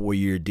like a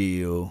 4-year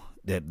deal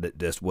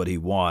That's what he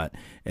want,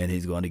 and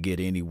he's going to get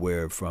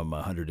anywhere from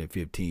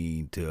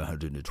 115 to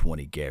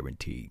 120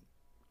 guaranteed.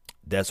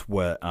 That's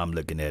what I'm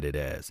looking at it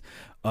as.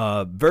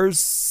 Verse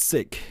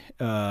 6.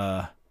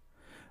 I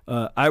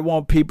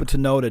want people to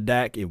know that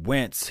Dak and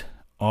Wentz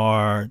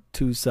are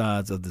two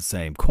sides of the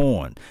same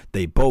coin.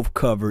 They both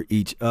cover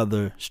each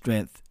other's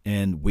strengths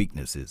and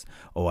weaknesses.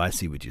 Oh, I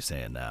see what you're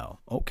saying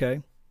now.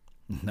 Okay.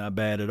 Not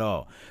bad at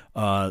all.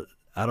 I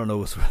don't know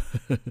what's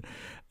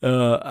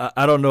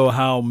I don't know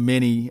how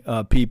many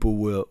people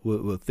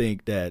will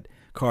think that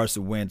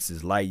Carson Wentz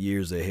is light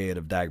years ahead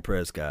of Dak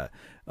Prescott.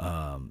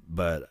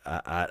 But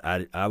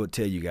I would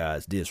tell you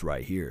guys this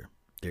right here.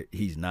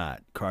 He's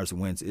not. Carson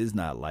Wentz is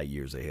not light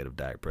years ahead of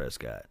Dak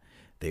Prescott.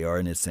 They are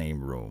in the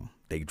same room.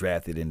 They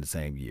drafted in the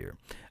same year.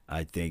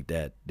 I think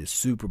that the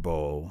Super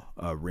Bowl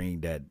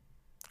ring that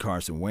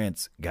Carson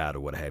Wentz got or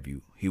what have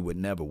you, he would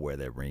never wear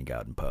that ring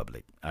out in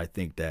public. I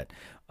think that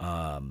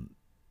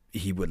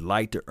he would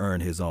like to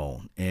earn his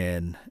own.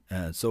 And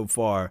so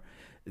far,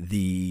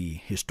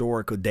 the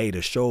historical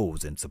data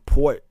shows and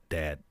support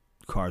that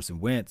Carson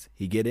Wentz,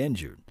 he get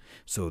injured.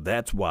 So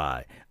that's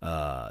why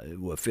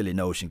Philly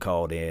Notion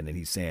called in and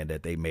he's saying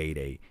that they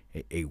made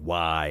a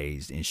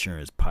wise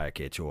insurance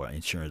package or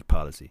insurance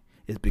policy.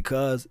 It's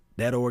because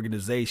that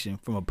organization,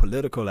 from a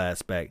political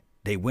aspect,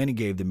 they went and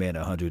gave the man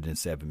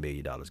 $107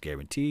 million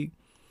guaranteed,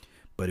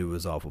 but it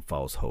was off of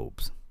false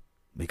hopes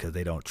because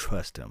they don't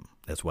trust him.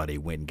 That's why they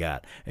went and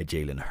got a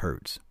Jalen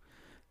Hurts.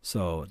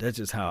 So that's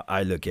just how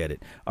I look at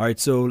it. All right,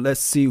 so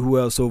let's see who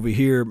else over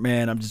here.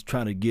 Man, I'm just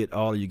trying to get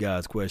all of you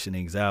guys'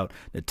 questionings out.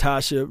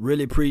 Natasha,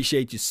 really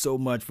appreciate you so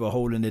much for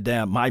holding it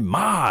down. My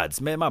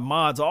mods, man, my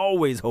mods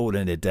always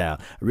holding it down.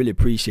 I really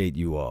appreciate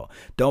you all.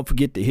 Don't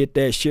forget to hit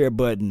that share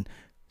button.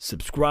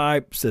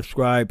 Subscribe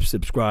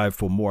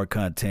for more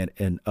content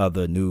and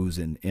other news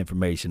and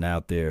information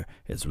out there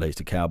as it relates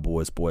to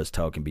Cowboys, sports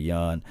talk, and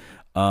beyond.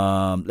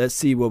 Let's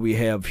see what we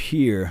have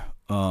here.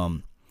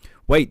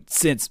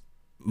 Since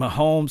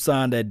Mahomes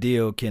signed that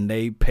deal, can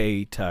they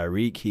pay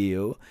Tyreek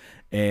Hill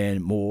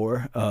and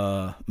more?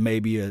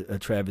 Maybe a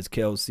Travis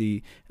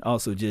Kelce.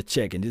 Also, just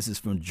checking. This is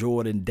from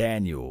Jordan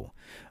Daniel.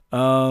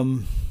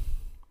 That's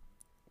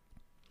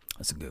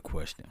a good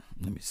question.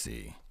 Let me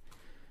see.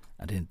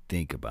 I didn't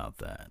think about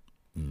that.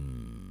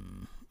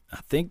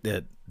 I think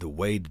that the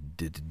way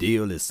the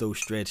deal is so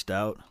stretched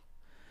out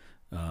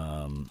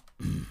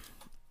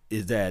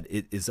is that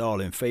it's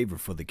all in favor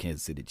for the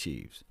Kansas City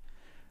Chiefs.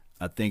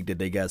 I think that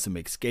they got some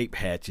escape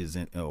hatches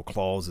and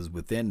clauses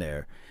within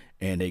there,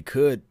 and they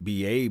could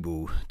be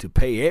able to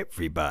pay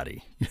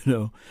everybody,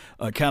 kind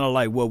of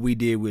like what we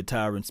did with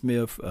Tyron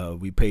Smith.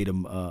 We paid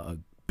him a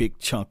big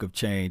chunk of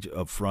change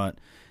up front,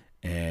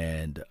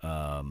 and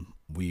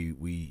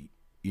we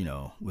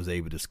was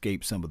able to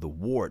escape some of the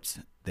warts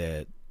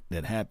that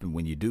happen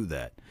when you do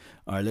that.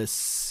 All right, let's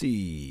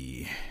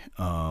see.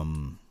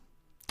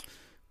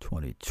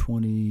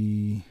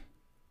 2020,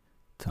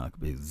 talk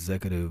about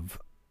executive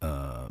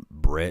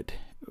Brett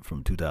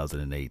from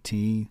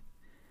 2018.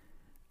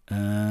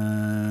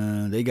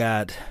 They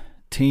got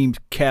team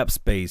cap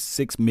space,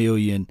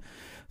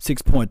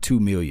 $6.2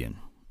 million.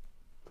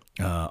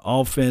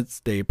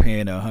 Offense, they're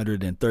paying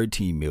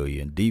 $113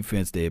 million.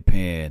 Defense, they're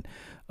paying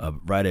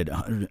right at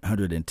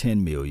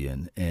 $110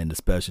 million, and the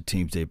special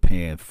teams they're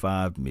paying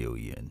 $5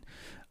 million.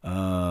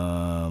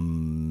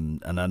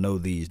 And I know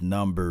these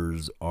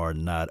numbers are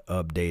not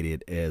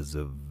updated as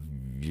of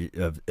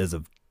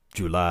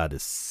July the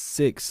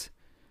 6th.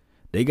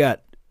 They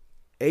got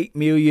 $8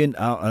 million.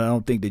 I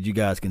don't think that you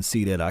guys can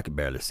see that. I can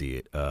barely see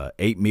it.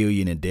 $8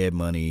 million in dead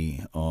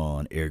money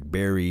on Eric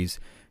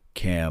Berry's,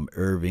 Cam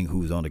Irving,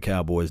 who's on the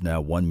Cowboys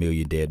now, $1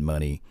 million dead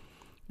money.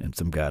 And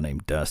some guy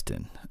named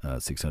Dustin,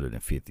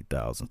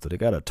 $650,000. So they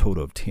got a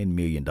total of $10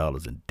 million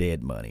in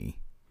dead money.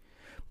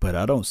 But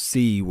I don't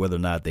see whether or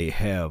not they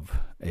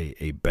have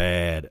a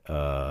bad.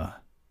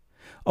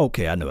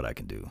 Okay, I know what I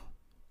can do.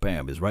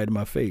 Bam, it's right in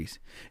my face.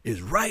 It's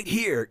right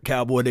here,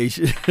 Cowboy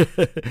Nation.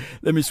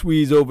 Let me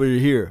squeeze over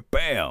here.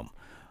 Bam.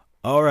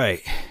 All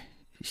right.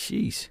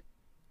 Sheesh.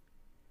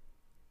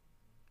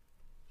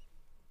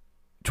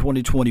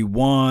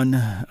 2021,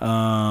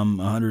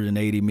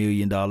 $180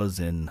 million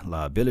in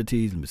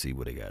liabilities. Let me see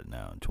what they got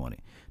now in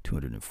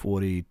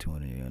 240,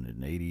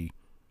 280.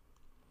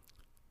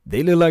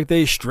 They look like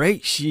they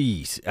straight.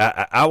 Sheesh.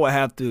 I would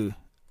have to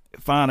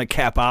find a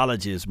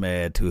capologist,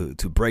 man,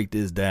 to break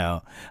this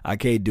down. I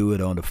can't do it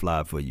on the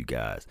fly for you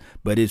guys.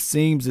 But it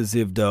seems as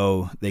if,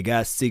 though, they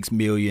got $6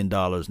 million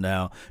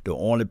now. The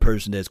only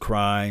person that's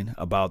crying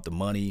about the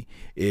money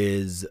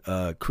is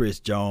Chris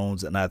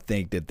Jones, and I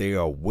think that they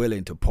are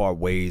willing to part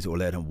ways or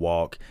let him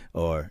walk,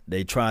 or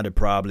they trying to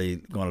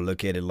probably going to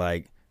look at it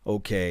like,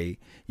 okay,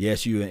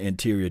 yes, you're an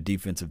interior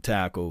defensive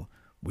tackle.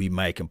 We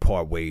might can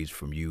part ways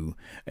from you,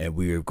 and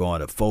we're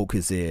going to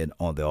focus in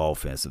on the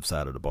offensive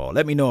side of the ball.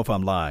 Let me know if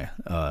I'm lying,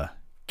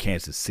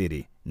 Kansas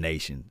City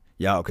Nation.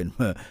 Y'all can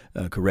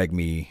correct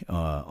me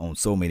on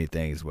so many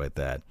things like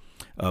that.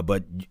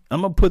 But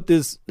I'm going to put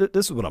this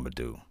is what I'm going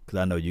to do, because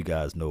I know you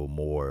guys know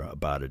more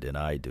about it than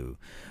I do.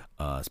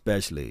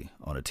 especially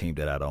on a team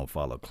that I don't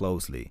follow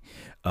closely.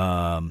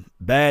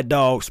 Bad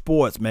Dog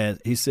Sports, man,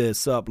 he says,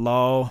 sup,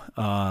 Law.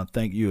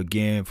 Thank you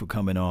again for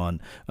coming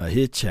on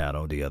his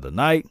channel the other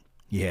night.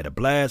 He had a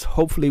blast.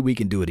 Hopefully we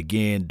can do it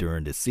again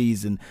during the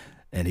season.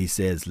 And he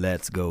says,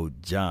 let's go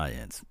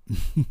Giants.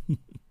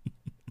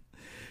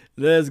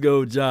 Let's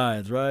go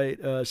Giants, right?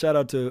 Shout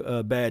out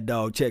to Bad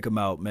Dog. Check him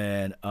out,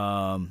 man.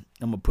 I'm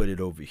going to put it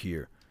over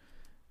here.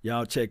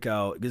 Y'all check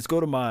out. Just go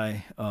to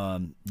my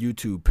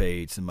YouTube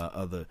page, and my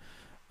other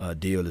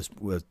deal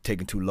was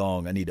taking too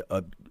long. I need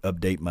to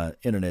update my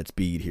internet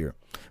speed here.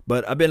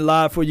 But I've been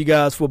live for you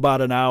guys for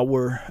about an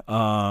hour.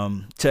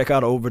 Check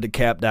out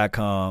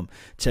overthecap.com.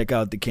 Check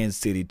out the Kansas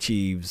City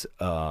Chiefs,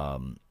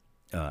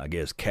 I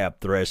guess,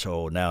 cap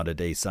threshold now that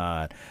they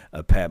signed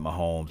Pat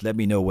Mahomes. Let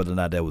me know whether or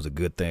not that was a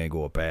good thing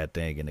or a bad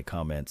thing in the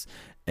comments.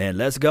 And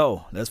let's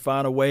go. Let's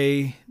find a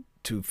way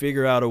to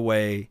figure out a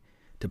way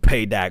to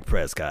pay Dak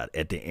Prescott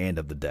at the end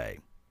of the day.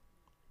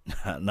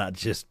 Not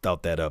just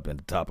thought that up in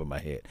the top of my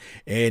head.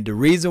 And the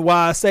reason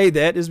why I say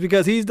that is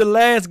because he's the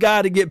last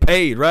guy to get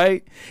paid,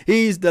 right?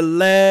 He's the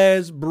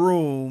last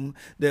broom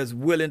that's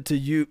willing to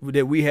use,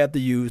 that we have to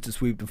use to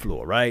sweep the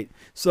floor, right?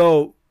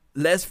 So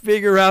let's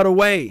figure out a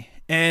way.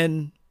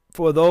 And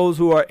for those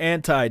who are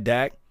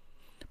anti-Dak,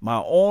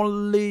 my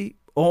only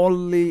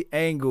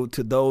angle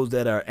to those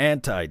that are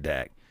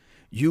anti-Dak,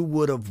 you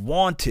would have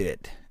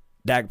wanted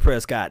Dak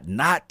Prescott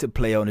not to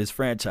play on his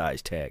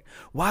franchise tag.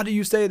 Why do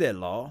you say that,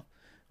 Law?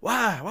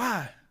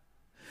 Why?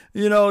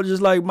 You know,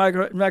 just like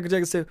Michael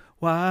Jackson said,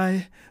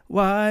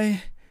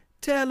 why?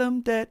 Tell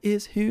him that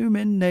is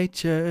human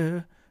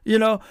nature. You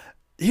know,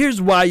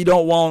 here's why you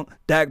don't want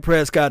Dak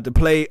Prescott to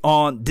play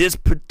on this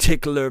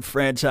particular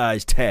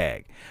franchise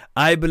tag.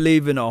 I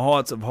believe in the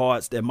hearts of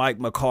hearts that Mike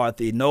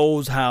McCarthy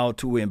knows how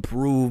to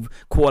improve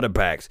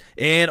quarterbacks,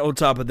 and on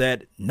top of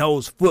that,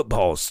 knows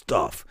football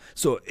stuff.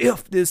 So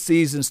if this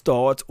season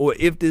starts, or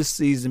if this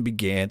season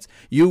begins,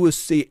 you will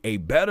see a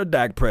better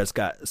Dak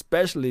Prescott,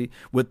 especially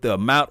with the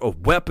amount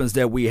of weapons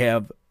that we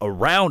have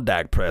around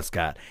Dak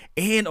Prescott.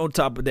 And on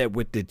top of that,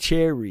 with the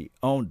cherry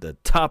on the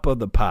top of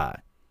the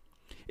pie,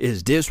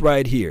 is this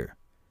right here.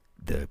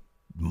 The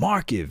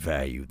market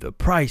value, the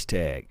price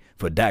tag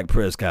for Dak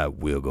Prescott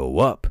will go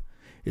up.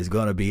 It's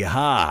going to be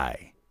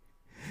high.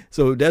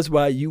 So that's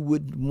why you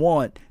wouldn't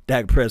want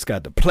Dak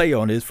Prescott to play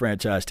on his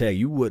franchise tag.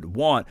 You would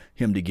want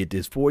him to get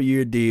this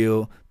 4-year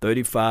deal,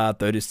 $35,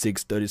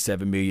 $36,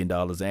 $37 million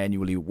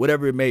annually,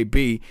 whatever it may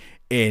be,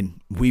 and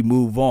we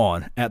move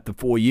on after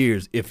 4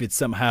 years if it's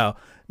somehow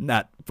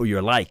not for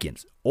your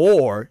likings.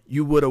 Or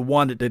you would have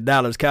wanted the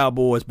Dallas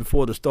Cowboys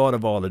before the start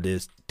of all of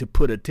this to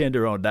put a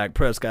tender on Dak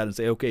Prescott and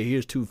say, okay,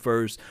 here's 2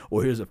 firsts,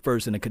 or here's a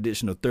first and a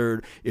conditional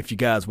third if you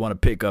guys want to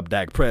pick up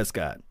Dak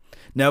Prescott.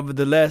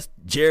 Nevertheless,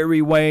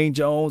 Jerry Wayne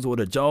Jones or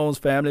the Jones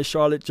family,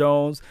 Charlotte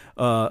Jones,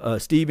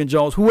 Stephen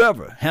Jones,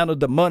 whoever handled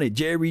the money,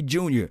 Jerry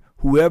Jr.,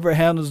 whoever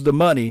handles the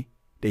money,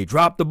 they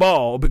dropped the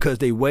ball because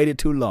they waited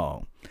too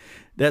long.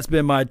 That's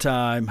been my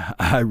time.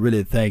 I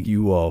really thank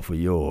you all for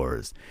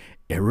yours.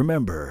 And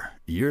remember,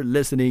 you're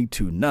listening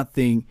to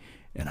nothing,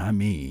 and I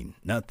mean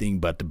nothing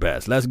but the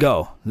best. Let's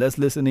go. Let's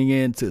listening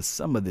in to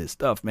some of this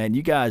stuff, man.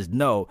 You guys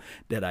know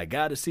that I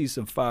got to see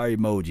some fire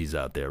emojis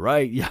out there,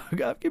 right? Y'all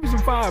got give me some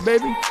fire,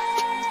 baby.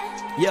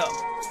 Yo.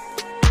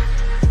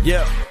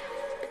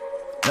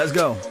 Let's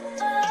go.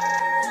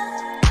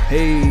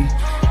 Hey.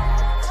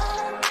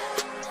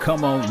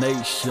 Come on,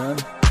 nation.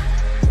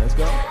 Let's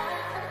go.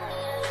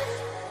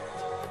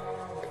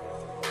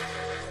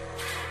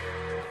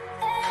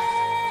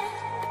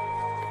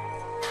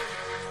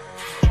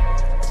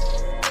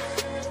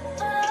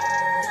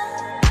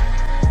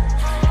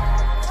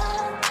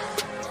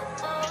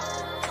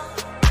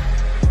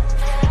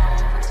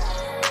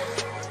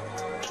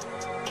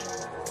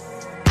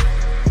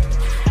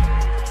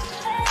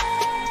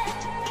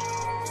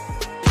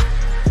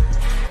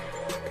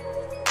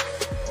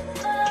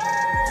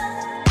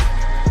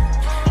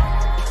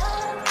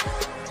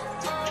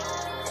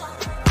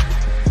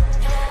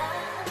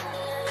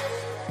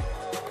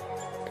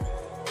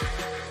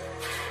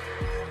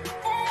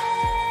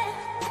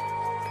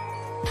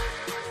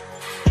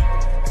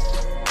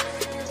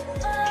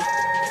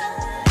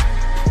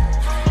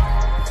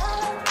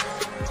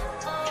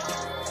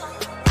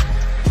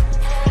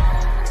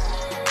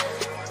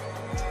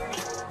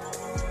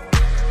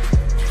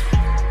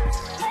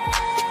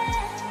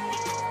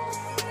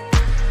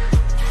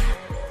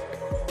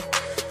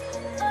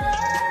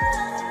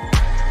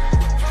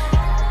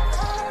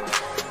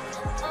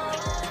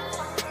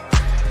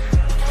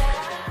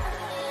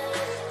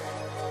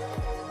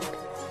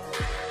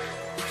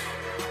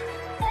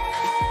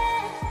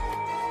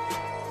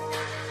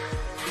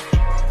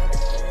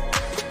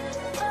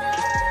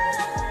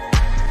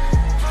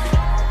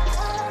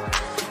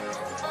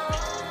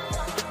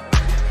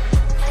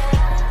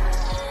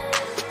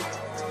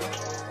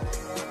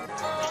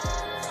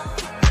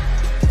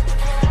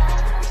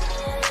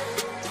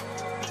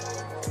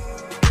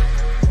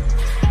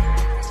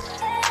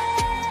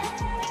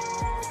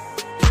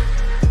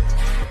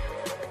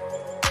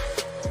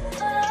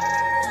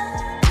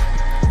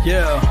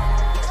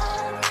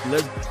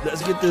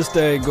 let's get this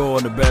thing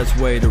going the best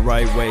way, the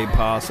right way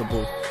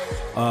possible.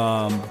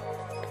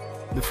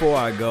 Before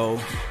I go,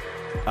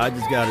 I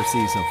just gotta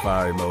see some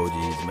fire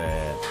emojis,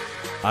 man.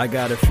 I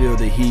gotta feel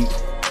the heat.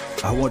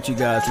 I want you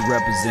guys to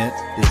represent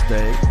this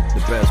thing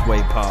the best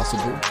way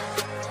possible.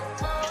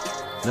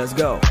 Let's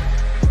go.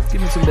 Let's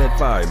give me some of that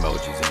fire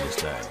emojis in this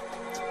thing.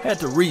 Had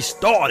to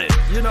restart it.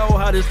 You know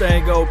how this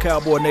thing go,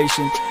 Cowboy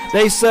Nation.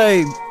 They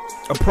say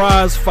a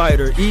prize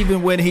fighter,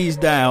 even when he's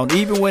down,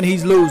 even when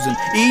he's losing,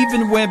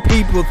 even when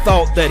people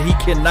thought that he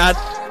cannot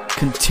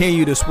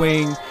continue to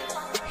swing,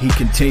 he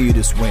continued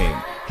to swing.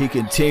 He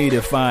continued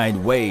to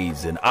find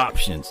ways and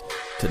options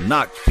to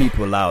knock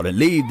people out and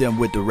leave them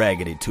with the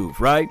raggedy tooth,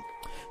 right?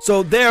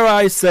 So there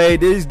I say,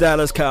 these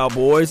Dallas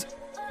Cowboys,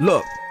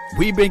 look,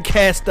 we've been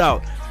cast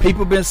out.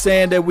 People been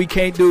saying that we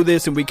can't do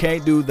this and we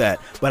can't do that.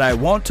 But I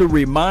want to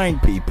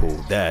remind people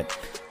that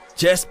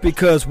just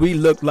because we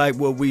look like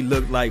what we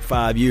looked like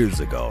 5 years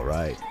ago,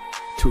 right?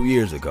 2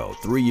 years ago,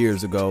 3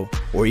 years ago,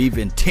 or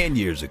even 10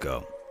 years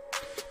ago,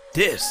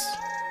 this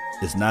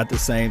is not the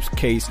same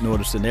case nor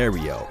the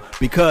scenario,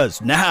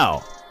 because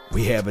now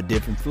we have a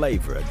different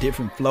flavor, a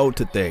different flow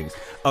to things.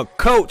 A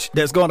coach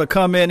that's going to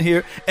come in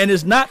here, and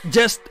it's not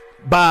just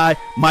by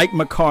Mike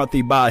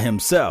McCarthy by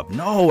himself.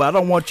 No, I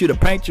don't want you to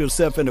paint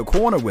yourself in a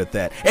corner with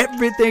that.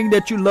 Everything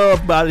that you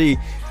love by the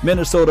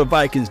Minnesota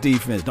Vikings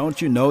defense, don't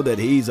you know that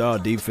he's our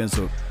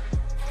defensive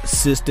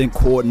assistant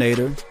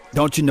coordinator?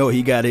 Don't you know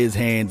he got his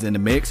hands in the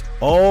mix?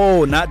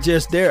 Oh, not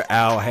just there,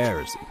 Al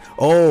Harrison.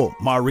 Oh,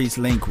 Maurice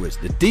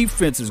Lindquist. The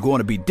defense is going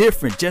to be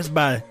different just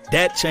by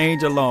that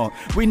change alone.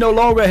 We no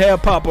longer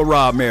have Papa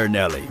Rob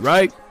Marinelli,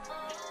 right?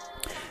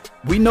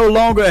 We no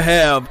longer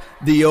have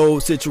the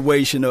old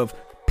situation of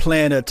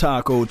Planet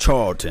Taco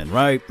Charlton,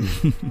 right?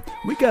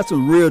 We got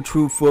some real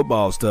true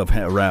football stuff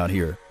around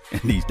here in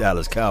these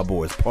Dallas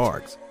Cowboys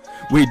parks.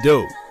 We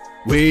do.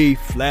 We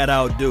flat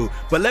out do.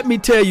 But let me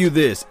tell you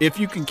this. If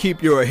you can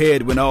keep your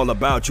head when all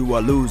about you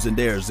are losing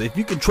theirs, if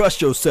you can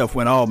trust yourself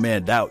when all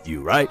men doubt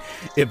you, right?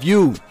 If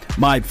you,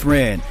 my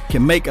friend,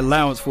 can make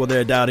allowance for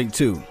their doubting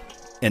too,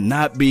 and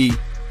not be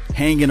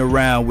hanging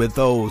around with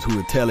those who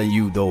are telling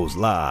you those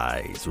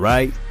lies,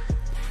 right?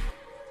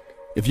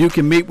 If you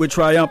can meet with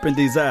triumph and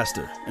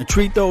disaster and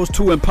treat those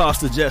two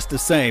imposters just the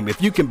same,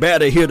 if you can bear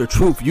to hear the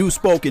truth you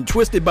spoke and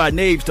twisted by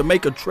knaves to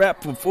make a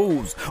trap for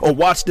fools, or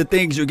watch the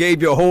things you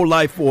gave your whole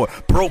life for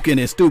broken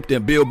and stooped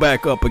and build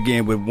back up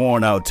again with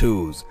worn out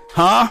tools,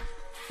 huh?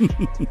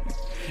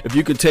 If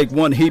you can take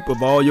one heap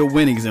of all your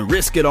winnings and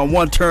risk it on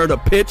one turn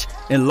of pitch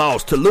and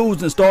loss, to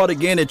lose and start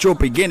again at your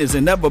beginnings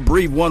and never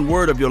breathe one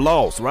word of your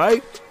loss,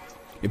 right?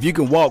 If you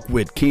can walk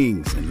with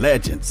kings and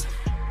legends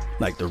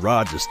like the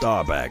Roger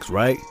Starbacks,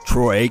 right?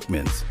 Troy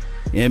Aikmans,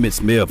 Emmitt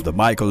Smith, the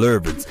Michael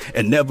Irvins,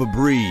 and never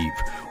breathe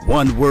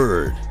one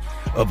word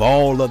of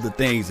all of the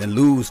things and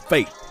lose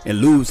faith and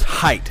lose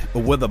height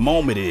of where the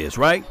moment is,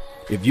 right?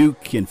 If you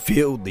can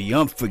fill the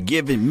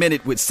unforgiving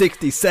minute with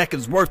 60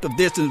 seconds worth of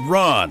distance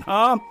run,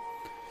 huh?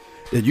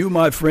 Then you,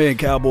 my friend,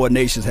 Cowboy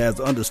Nation, has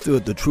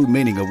understood the true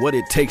meaning of what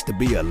it takes to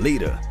be a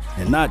leader.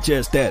 And not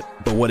just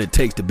that, but what it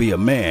takes to be a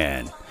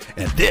man.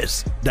 And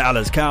this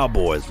Dallas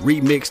Cowboys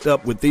remixed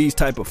up with these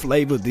type of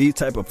flavors, these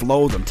type of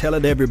flows. I'm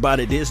telling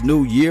everybody this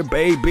new year,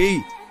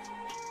 baby.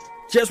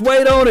 Just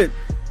wait on it.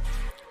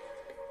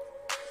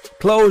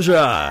 Close your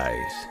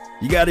eyes.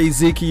 You got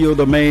Ezekiel,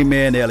 the main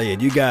man,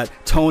 Elliott. You got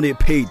Tony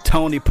P,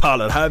 Tony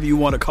Pollard, however you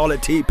want to call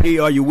it,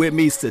 TP. Are you with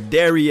me?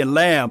 Sedarian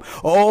Lamb.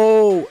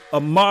 Oh,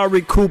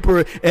 Amari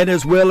Cooper, and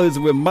as well as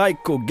with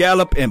Michael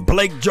Gallup and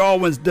Blake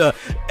Jarwin's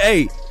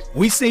hey,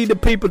 we see the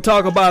people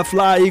talk about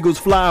fly, Eagles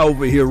fly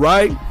over here,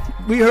 right?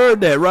 We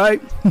heard that,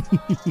 right?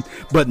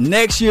 But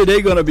next year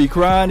they're going to be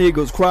crying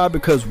Eagles cry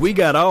because we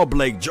got our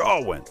Blake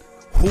Jarwin.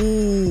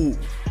 Who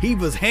he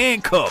was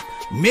handcuffed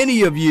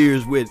many of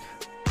years with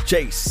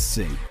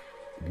Jason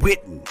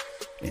Witten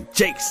and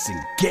Jason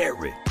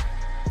Garrett.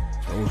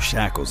 Those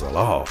shackles are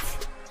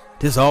off.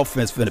 This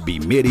offense finna be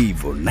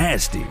medieval,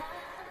 nasty.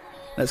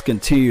 Let's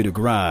continue to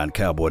grind,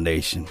 Cowboy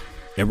Nation.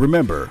 And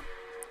remember,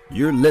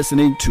 you're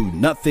listening to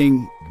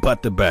nothing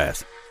but the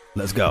best.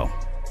 Let's go.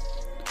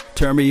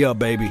 Turn me up,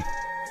 baby.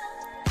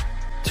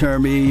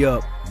 Turn me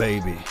up,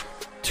 baby.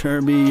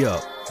 Turn me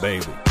up,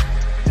 baby.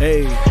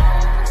 Hey.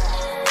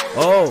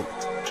 Oh.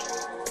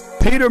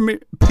 Peter.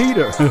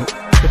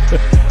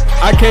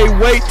 I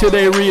can't wait till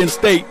they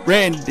reinstate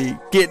Randy,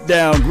 Get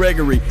Down,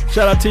 Gregory.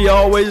 Shout out to you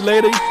always,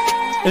 lady.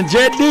 And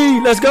Jet D,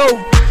 let's go.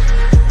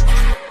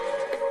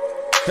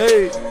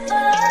 Hey.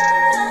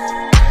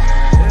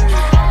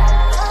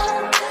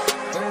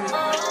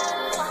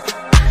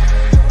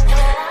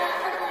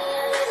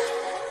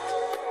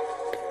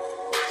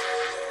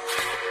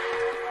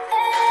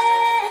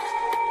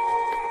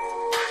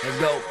 Let's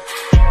go.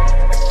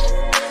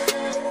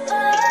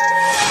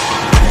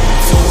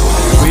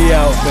 We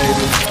out,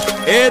 baby.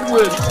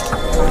 Edward,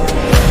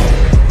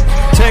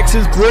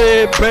 Texas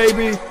bred,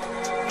 baby.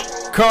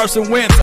 Carson Wentz.